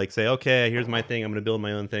to sort of like say, okay, here's my thing, I'm going to build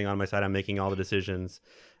my own thing on my side, I'm making all the decisions,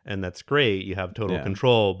 and that's great, you have total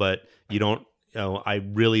control, but you don't. I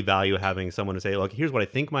really value having someone to say, look, here's what I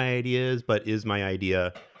think my idea is, but is my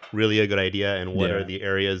idea really a good idea? And what are the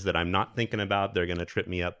areas that I'm not thinking about? They're going to trip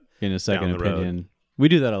me up in a second opinion. We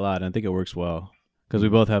do that a lot, and I think it works well because we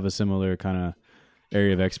both have a similar kind of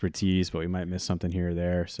area of expertise, but we might miss something here or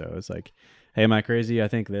there. So it's like, hey, am I crazy? I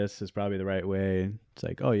think this is probably the right way. It's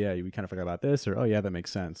like, oh yeah, we kind of forgot about this, or oh yeah, that makes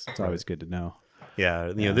sense. It's always good to know.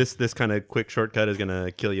 Yeah, you know, this kind of quick shortcut is going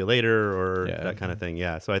to kill you later, or that kind of thing.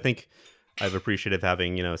 Yeah, so I think I've appreciated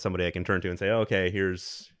having, you know, somebody I can turn to and say, oh, okay,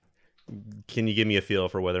 can you give me a feel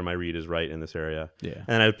for whether my read is right in this area? Yeah.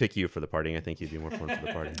 And I would pick you for the party. I think you'd be more fun for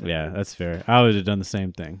the party. Yeah, that's fair. I would have done the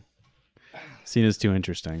same thing. Seen as too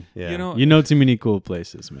interesting. Yeah. You know too many cool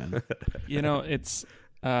places, man. You know, it's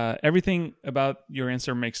everything about your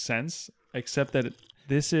answer makes sense, except that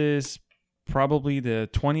this is probably the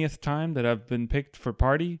 20th time that I've been picked for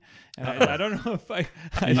party, and I don't know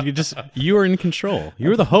if you are in control.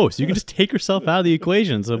 You're the host. You can just take yourself out of the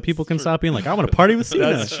equation so people can stop being like, I want to party with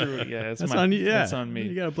Cena. That's true. Yeah, that's on you. That's on me.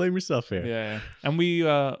 You gotta blame yourself here. Yeah. And we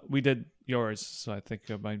did yours, so I think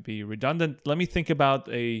it might be redundant. Let me think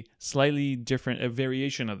about a slightly different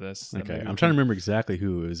variation of this. Okay, I'm trying to remember exactly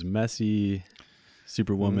who it was. Messi,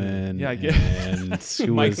 Superwoman. Yeah, I get. And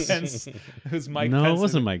who Mike was Pence. Who's Mike No, Pence? it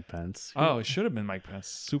wasn't Mike Pence. Oh, it should have been Mike Pence.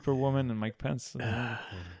 Superwoman and Mike Pence.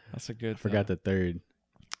 That's a good. I forgot the third,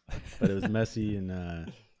 but it was Messi and I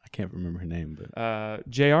can't remember her name. But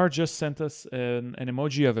JR just sent us an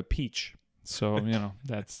emoji of a peach, so you know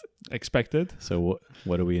that's expected. So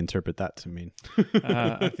what do we interpret that to mean?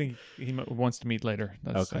 I think he wants to meet later.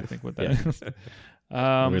 That's I think what that is.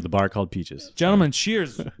 We're at the bar called Peaches. Gentlemen,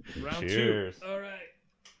 cheers. Round Cheers. 2. All right.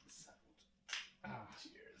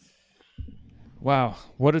 Cheers. Wow,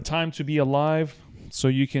 what a time to be alive. So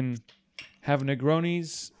you can have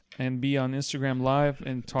Negronis and be on Instagram Live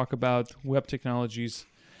and talk about web technologies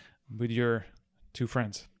with your two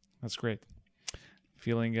friends. That's great.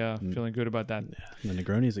 Feeling good about that. The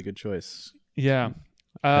Negroni is a good choice. Yeah.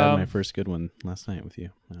 I had my first good one last night with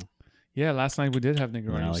you. Yeah, last night we did have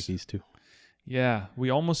Negronis. I like these two. Yeah,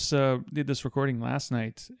 we almost did this recording last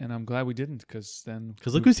night, and I'm glad we didn't, because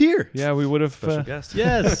look who's here. Yeah, we would have. Special guest.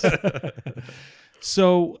 Yes.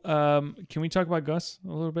 So, can we talk about Gus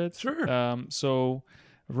a little bit? Sure. So,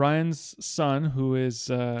 Ryan's son, who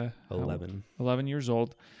is 11 years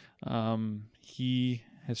old, he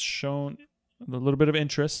has shown a little bit of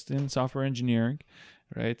interest in software engineering,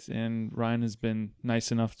 right? And Ryan has been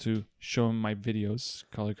nice enough to show him my videos,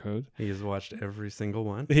 color code. He has watched every single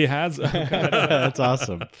one. He has. Oh, God. That's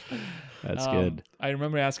awesome. That's good. I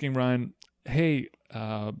remember asking Ryan, hey,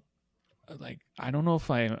 like, I don't know if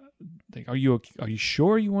I like, are you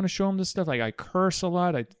sure you want to show him this stuff? Like, I curse a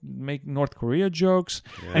lot. I make North Korea jokes.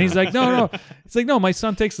 Yeah. And he's like, no. It's like, no, my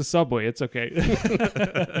son takes the subway. It's okay.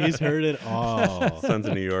 He's heard it all. Son's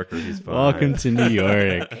a New Yorker. He's fine. Welcome to New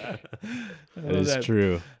York. I That love is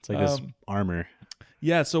true. It's like this armor.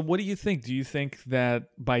 Yeah. So what do you think? Do you think that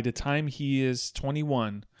by the time he is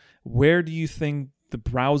 21, where do you think the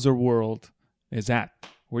browser world is at?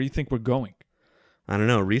 Where do you think we're going? I don't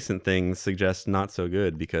know. Recent things suggest not so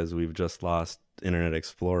good because we've just lost Internet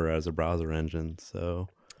Explorer as a browser engine. So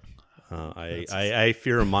I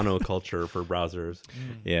fear a monoculture for browsers.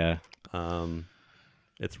 Yeah.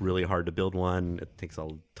 It's really hard to build one. It takes a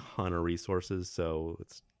ton of resources. So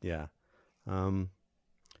it's,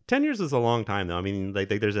 10 years is a long time, though. I mean, like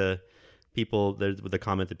there's the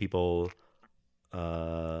comment that people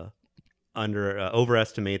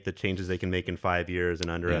overestimate the changes they can make in 5 years and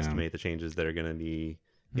underestimate the changes that are going to be,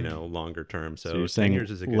 longer term. So you're 10 saying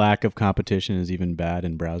years is a good lack of competition is even bad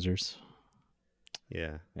in browsers?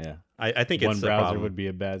 Yeah. I think one it's browser a problem. would be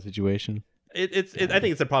a bad situation. I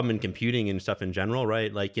think it's a problem in computing and stuff in general,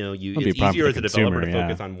 right? Like, It'll be a it's problem easier for as the a developer to consumer,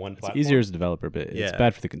 focus on one platform. It's easier as a developer, but it's Yeah.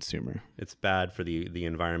 bad for the consumer. It's bad for the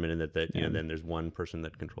environment, and that then there's one person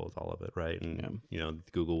that controls all of it, right? And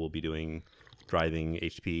Google will be driving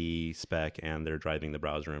HTTP spec, and they're driving the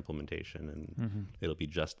browser implementation, and it'll be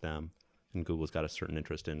just them. And Google's got a certain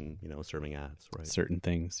interest in serving ads, right? Certain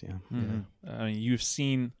things, yeah. I mean, you've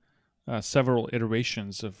seen several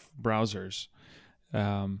iterations of browsers,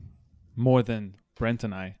 more than Brent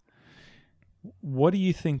and I. What do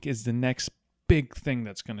you think is the next big thing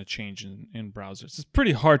that's going to change in browsers? It's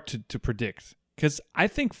pretty hard to predict, because I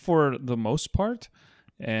think for the most part,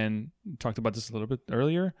 and we talked about this a little bit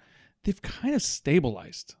earlier, they've kind of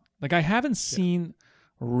stabilized. Like, I haven't seen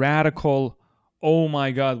radical, oh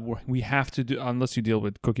my God, we have to do, unless you deal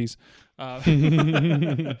with cookies.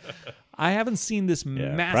 I haven't seen this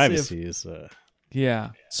massive... Privacy is... Yeah.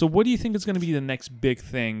 So what do you think is going to be the next big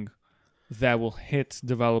thing that will hit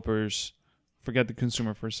developers, forget the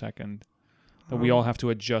consumer for a second, that we all have to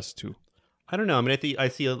adjust to? I don't know. I mean, I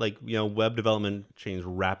see web development changed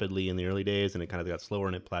rapidly in the early days, and it kind of got slower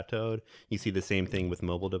and it plateaued. You see the same thing with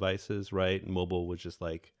mobile devices, right? Mobile was just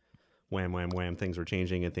like wham, wham, wham. Things were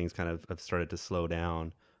changing, and things kind of have started to slow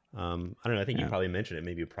down. I don't know. I think you probably mentioned it.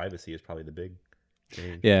 Maybe privacy is probably the big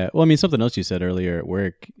change. Yeah. Well, I mean, something else you said earlier at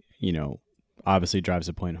work, obviously drives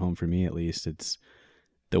a point home for me, at least. It's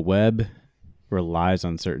the web relies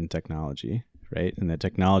on certain technology, right? And that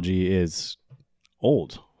technology is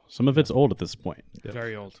old. Some of it's old at this point. Yep.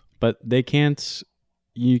 Very old. But you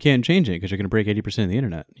can't change it because you're going to break 80% of the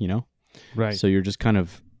internet, Right. So you're just kind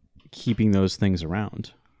of keeping those things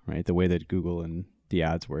around, right? The way that Google and the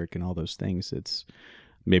ads work and all those things, it's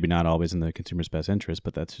maybe not always in the consumer's best interest,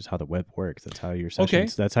 but that's just how the web works. That's how your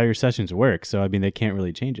sessions work. So, I mean, they can't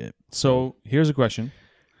really change it. So here's a question.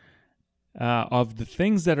 Of the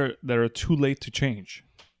things that are too late to change,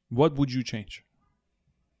 what would you change?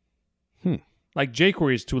 Like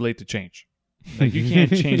jQuery is too late to change. Like, you can't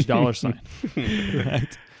change $sign.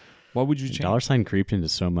 Right? What would you change? $sign creeped into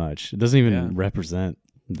so much. It doesn't even represent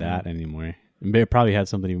that anymore. It probably had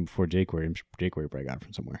something even before jQuery. I'm sure jQuery probably got it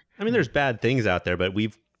from somewhere. I mean, there's bad things out there, but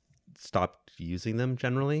we've stopped using them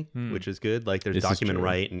generally, which is good. Like, there's document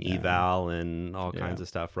write and eval and all kinds of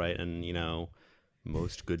stuff, right? And,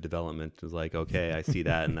 most good development is like, okay, I see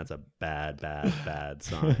that, and that's a bad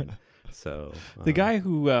sign. So the guy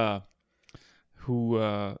who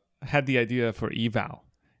had the idea for eval,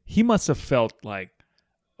 he must have felt like,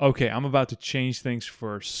 okay, I'm about to change things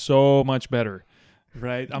for so much better.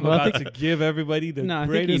 Right, I'm about to give everybody the greatest. I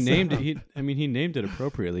think he named it. He named it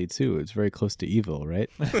appropriately too. It's very close to evil, right?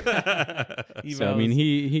 So I mean,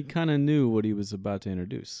 he kind of knew what he was about to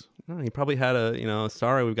introduce. He probably had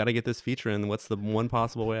sorry, we've got to get this feature in. What's the one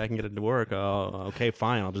possible way I can get it to work? Okay,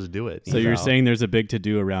 fine, I'll just do it. So you're saying there's a big to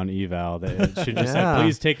do around eval that it should just say,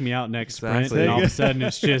 please take me out next sprint, and all of a sudden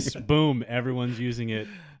it's just boom, everyone's using it.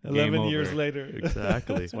 11 years later.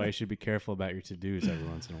 Exactly. That's why you should be careful about your to-dos every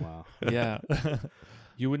once in a while. Yeah.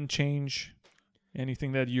 You wouldn't change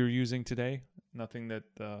anything that you're using today? Nothing that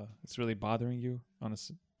is really bothering you on a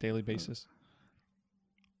daily basis?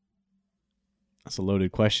 That's a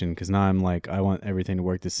loaded question, because now I'm like, I want everything to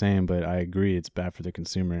work the same, but I agree it's bad for the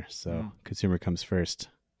consumer. So consumer comes first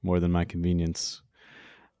more than my convenience.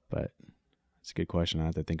 But it's a good question. I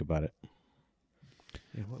have to think about it.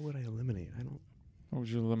 Yeah, what would I eliminate? What would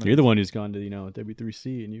you eliminate? You're the one who's gone to,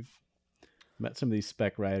 W3C, and you've met some of these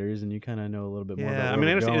spec writers, and you kind of know a little bit more about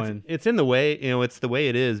where we're going. It's in the way, it's the way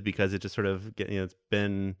it is, because it just sort of, it's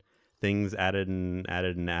been things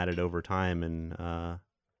added over time, and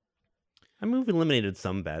I mean, we've eliminated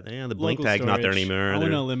some bad. Yeah, the blank Local tag's not there storage. anymore. I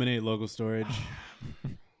want to eliminate local storage.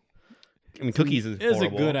 I mean, cookies is It's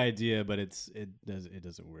horrible. a good idea, but it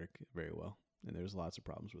doesn't work very well, and there's lots of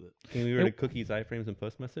problems with it. Can we rid of cookies, iframes, and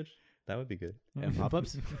post message? That would be good. And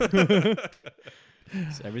pop-ups.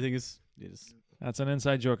 So everything is That's an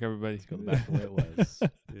inside joke, everybody. go back the way it was.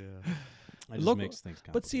 Yeah. It just Local- makes things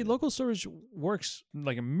complicated. But see, local storage works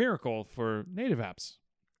like a miracle for native apps.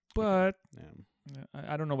 But Yeah.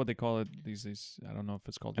 I don't know what they call it these days. I don't know if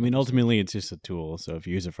it's called. I mean, local storage. ultimately, it's just a tool. So if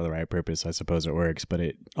you use it for the right purpose, I suppose it works. But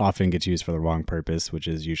it often gets used for the wrong purpose, which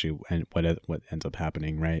is usually what ends up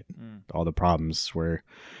happening, right? All the problems where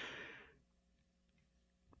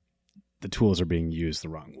the tools are being used the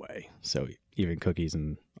wrong way. So even cookies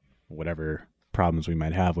and whatever problems we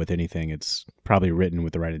might have with anything, it's probably written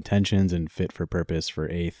with the right intentions and fit for purpose for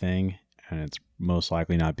a thing, and it's most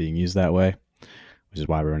likely not being used that way, which is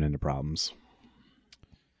why we run into problems.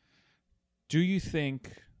 Do you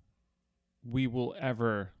think we will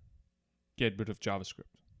ever get rid of JavaScript,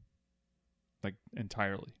 like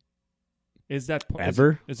entirely? Is that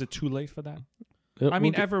Ever? Is it too late for that? We'll I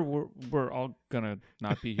mean, get- ever we're all gonna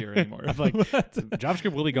not be here anymore. Like,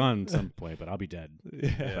 JavaScript will be gone at some point, but I'll be dead.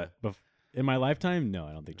 yeah. But in my lifetime, no,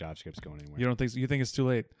 I don't think JavaScript's going anywhere. You don't think? You think it's too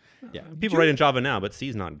late? Yeah, People write in Java now, but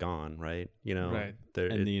C's not gone, right? You know, Right.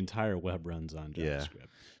 and the entire web runs on Yeah. JavaScript.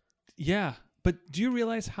 Yeah, but do you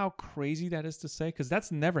realize how crazy that is to say? Because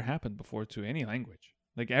that's never happened before to any language.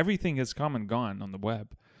 Like everything has come and gone on the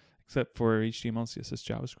web, except for HTML, CSS,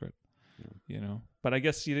 JavaScript. Yeah. You know, but I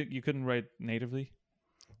guess you couldn't write natively.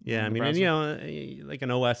 Yeah, on I the mean, browser? and, you know, like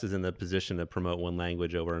an OS is in the position to promote one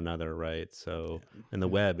language over another, right? So in the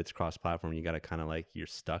web, it's cross-platform. You got to kind of like you're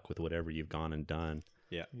stuck with whatever you've gone and done.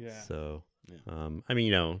 Yeah. So, Yeah. I mean,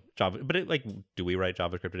 you know, Java, but like, do we write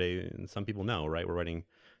JavaScript today? And some people know, right? We're writing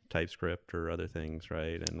TypeScript or other things,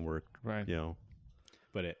 right? And we're, Right. you know,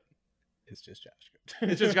 But it's just JavaScript.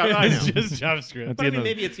 it's just I know. It's just JavaScript. But I mean,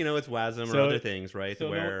 maybe it's you know, it's WASM or So- other things, right? so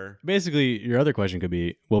where Basically, your other question could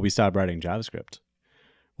be, will we stop writing JavaScript?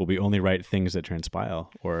 Will we only write things that transpile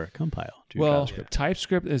or compile to Well, JavaScript?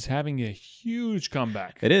 TypeScript is having a huge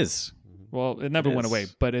comeback. It is. Well, it never It went is. away,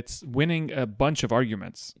 but it's winning a bunch of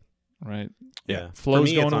arguments, right? yeah, Flow's for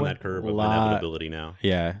me, going it's on away. that curve of Lot- inevitability now.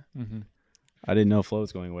 Yeah. Mm-hmm. I didn't know Flow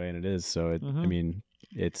was going away, and it is. So, I Mhm. mean,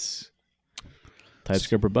 it's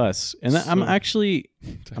TypeScript or bust. And I'm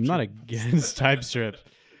not against TypeScript,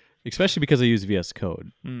 especially because I use VS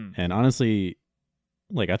Code. Mm. And honestly,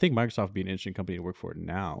 like I think Microsoft would be an interesting company to work for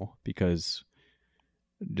now because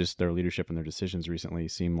just their leadership and their decisions recently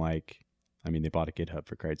seem like, I mean, they bought a GitHub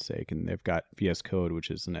for Christ's sake, and they've got VS Code, which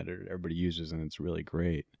is an editor everybody uses, and it's really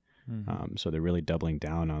great. Mhm. So they're really doubling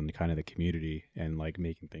down on kind of the community and like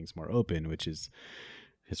making things more open, which is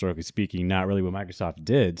historically speaking not really what Microsoft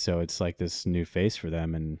did. So it's like this new face for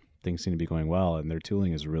them, and things seem to be going well, and their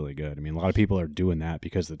tooling is really good. I mean, a lot of people are doing that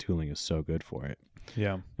because the tooling is so good for it.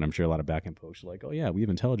 Yeah. And I'm sure a lot of backend folks are like, oh yeah, we have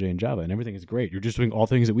IntelliJ and Java and everything is great. You're just doing all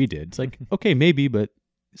things that we did. It's like, okay, maybe, but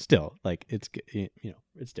still, like it's, you know,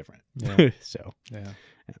 it's different. Yeah. So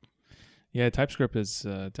Yeah, TypeScript is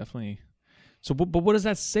definitely. So, but what does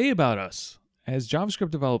that say about us as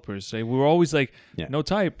JavaScript developers? Say we're always like, Yeah. no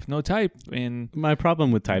type, and my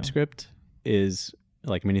problem with TypeScript is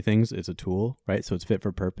like many things, it's a tool, right? So it's fit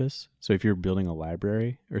for purpose. So if you're building a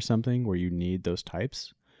library or something where you need those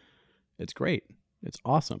types, it's great. It's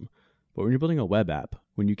awesome. But when you're building a web app,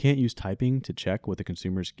 when you can't use typing to check what the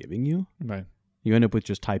consumer's giving you, right. you end up with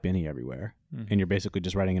just type any everywhere. Mhm. And you're basically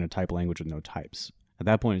just writing in a type language with no types. At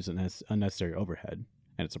that point, it's an unnecessary overhead,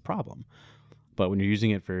 and it's a problem. But when you're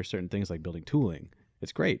using it for certain things like building tooling,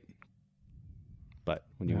 it's great. But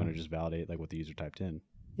when you Yeah. want to just validate like what the user typed in,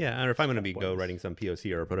 Yeah, or if I'm going to be Points. writing some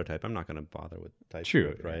POC or a prototype, I'm not going to bother with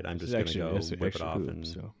TypeScript, True, right? I'm It's just going to actually- go it's whip it actually off good, and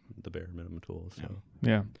so. the bare minimum tools. So.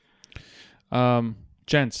 Yeah.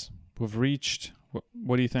 Gents, we've reached.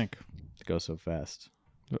 What do you think? it goes so fast.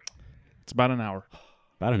 It's about an hour.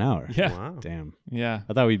 About an hour. Yeah. Wow. Damn. Yeah.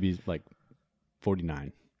 I thought we'd be like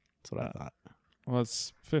 49. That's what I thought. Well,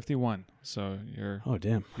 it's 51. So you're Oh,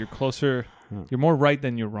 damn. closer. Huh. You're more right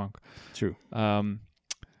than you're wrong. True.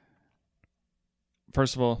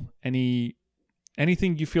 First of all,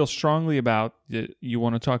 anything you feel strongly about that you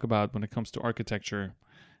want to talk about when it comes to architecture,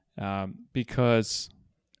 because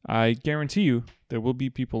I guarantee you there will be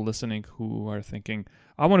people listening who are thinking,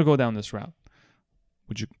 I want to go down this route.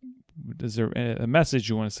 Is there a message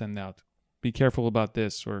you want to send out? Be careful about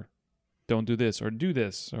this, or don't do this, or do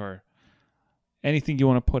this, or anything you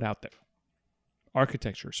want to put out there.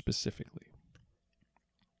 Architecture specifically.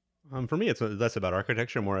 For me, it's less about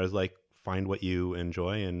architecture, more as like find what you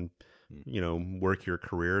enjoy and work your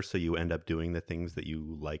career so you end up doing the things that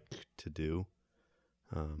you like to do.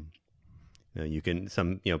 You can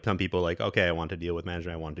some people like, okay, I want to deal with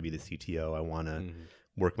management, I want to be the CTO, I want to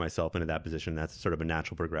work myself into that position. That's sort of a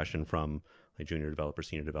natural progression from like junior developer,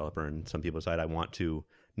 senior developer. And some people decide I want to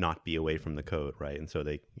not be away from the code, right? And so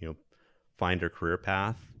they find a career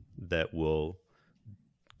path that will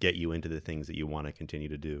get you into the things that you want to continue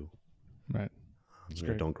to do. Right.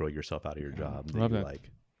 Don't grow yourself out of your job that Love you that.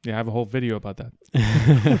 like. Yeah, I have a whole video about that.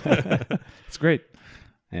 It's great.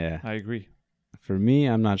 Yeah. I agree. For me,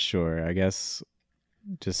 I'm not sure. I guess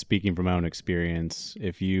just speaking from my own experience,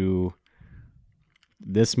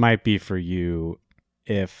 this might be for you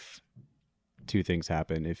if two things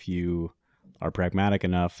happen. If you are pragmatic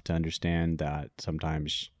enough to understand that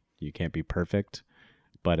sometimes you can't be perfect,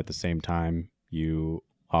 but at the same time, you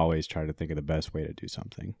always try to think of the best way to do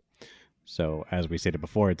something. So as we stated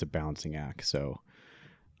before, it's a balancing act. So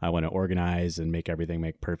I want to organize and make everything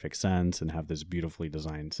make perfect sense and have this beautifully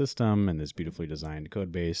designed system and this beautifully designed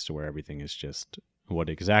code base where everything is just what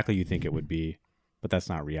exactly you think it would be, but that's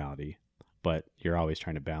not reality. But you're always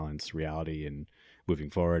trying to balance reality and moving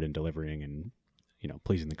forward and delivering and,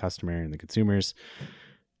 pleasing the customer and the consumers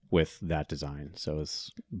with that design. So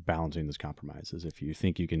it's balancing those compromises. If you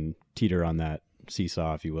think you can teeter on that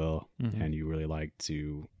seesaw, if you will, and you really like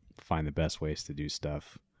to find the best ways to do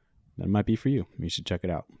stuff, that might be for you. You should check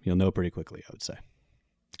it out. You'll know pretty quickly, I would say.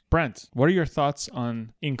 Brent, what are your thoughts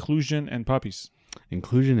on inclusion and puppies?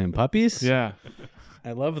 Inclusion and puppies? Yeah.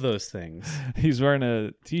 I love those things. He's wearing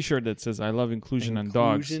a t-shirt that says, I love inclusion and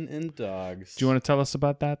dogs. Inclusion and dogs. Do you want to tell us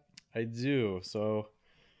about that? I do. So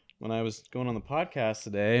when I was going on the podcast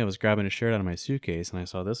today, I was grabbing a shirt out of my suitcase and I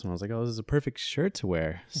saw this one. I was like, oh, this is a perfect shirt to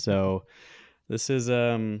wear. So this is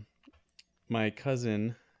my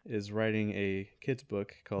cousin is writing a kid's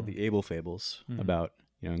book called The Able Fables about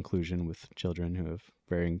inclusion with children who have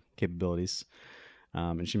varying capabilities.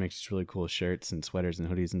 And she makes these really cool shirts and sweaters and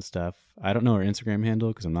hoodies and stuff. I don't know her Instagram handle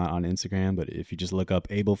because I'm not on Instagram, but if you just look up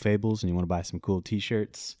Able Fables and you want to buy some cool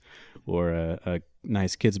t-shirts or a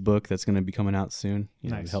nice kid's book that's going to be coming out soon,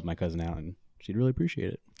 to help my cousin out, and she'd really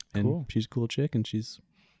appreciate it. And Cool. She's a cool chick, and you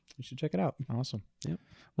should check it out. Awesome. Yep.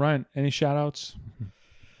 Ryan, any shout outs?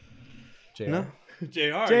 No.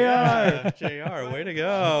 JR. JR. Yeah. JR, way to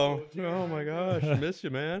go. Oh my gosh, miss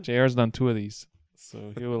you, man. JR's done 2 of these,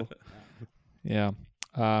 so he will. Yeah.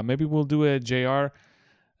 Maybe we'll do a JR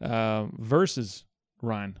versus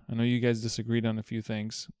Ryan. I know you guys disagreed on a few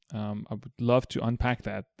things. I would love to unpack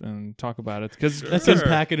that and talk about it because Let's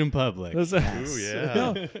unpack it in public. Ooh,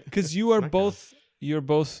 yeah. because you're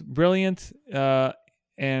both brilliant,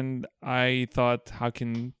 and I thought, how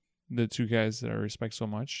can the two guys that I respect so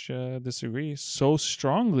much disagree so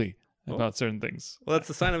strongly about certain things? Well, that's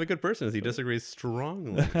the sign of a good person is he disagrees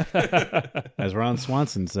strongly. As Ron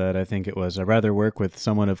Swanson said, I think it was, I'd rather work with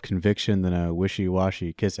someone of conviction than a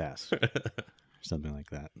wishy-washy kiss ass. Something like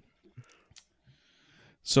that.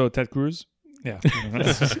 So Ted Cruz? Yeah.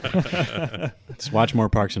 Let's watch more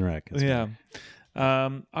Parks and Rec. That's Yeah.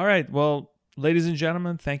 All right. Well, ladies and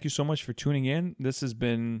gentlemen, thank you so much for tuning in. This has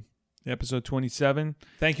been episode 27.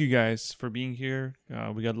 Thank you guys for being here.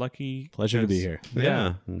 We got lucky. Pleasure to be here.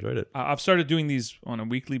 Yeah, enjoyed it. I've started doing these on a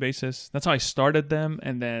weekly basis. That's how I started them,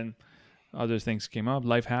 and then other things came up.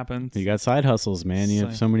 Life happened. You got side hustles, man. You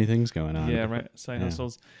have so many things going on. Yeah, right. Side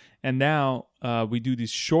hustles. And now we do these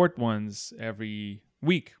short ones every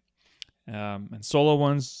week. And solo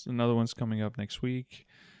ones, another one's coming up next week.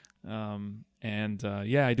 I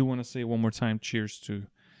do want to say one more time, cheers to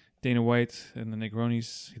Dana White and the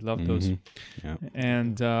Negronis. He loved those. Yeah.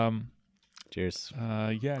 And cheers.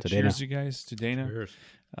 cheers Dana. you guys to Dana. Cheers.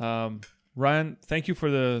 Ryan, thank you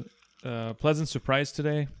for the pleasant surprise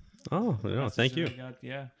today. Oh, no, thank you.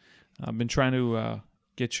 I've been trying to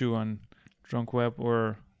get you on Drunk Web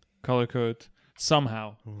or Color Code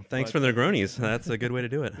somehow. Well, thanks for the Negronis. That's a good way to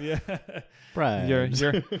do it. Yeah. Right.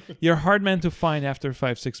 You're a hard man to find after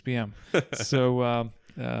 5-6 p.m. So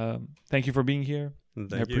thank you for being here.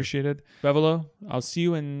 I appreciate it. Bevolo, I'll see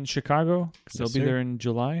you in Chicago because I'll be there in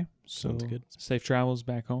July. So Sounds good. Safe travels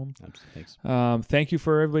back home. Thanks. Thank you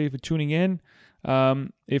for everybody for tuning in.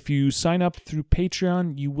 If you sign up through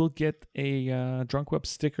Patreon, you will get a Drunk Web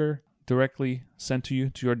sticker directly sent to you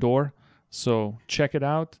to your door. So check it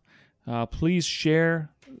out. Please share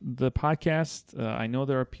the podcast. I know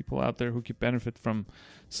there are people out there who could benefit from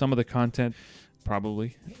some of the content.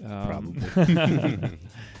 Probably.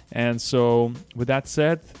 And so with that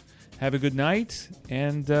said, have a good night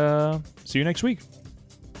and see you next week.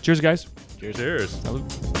 Cheers, guys. Cheers.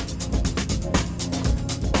 Salud.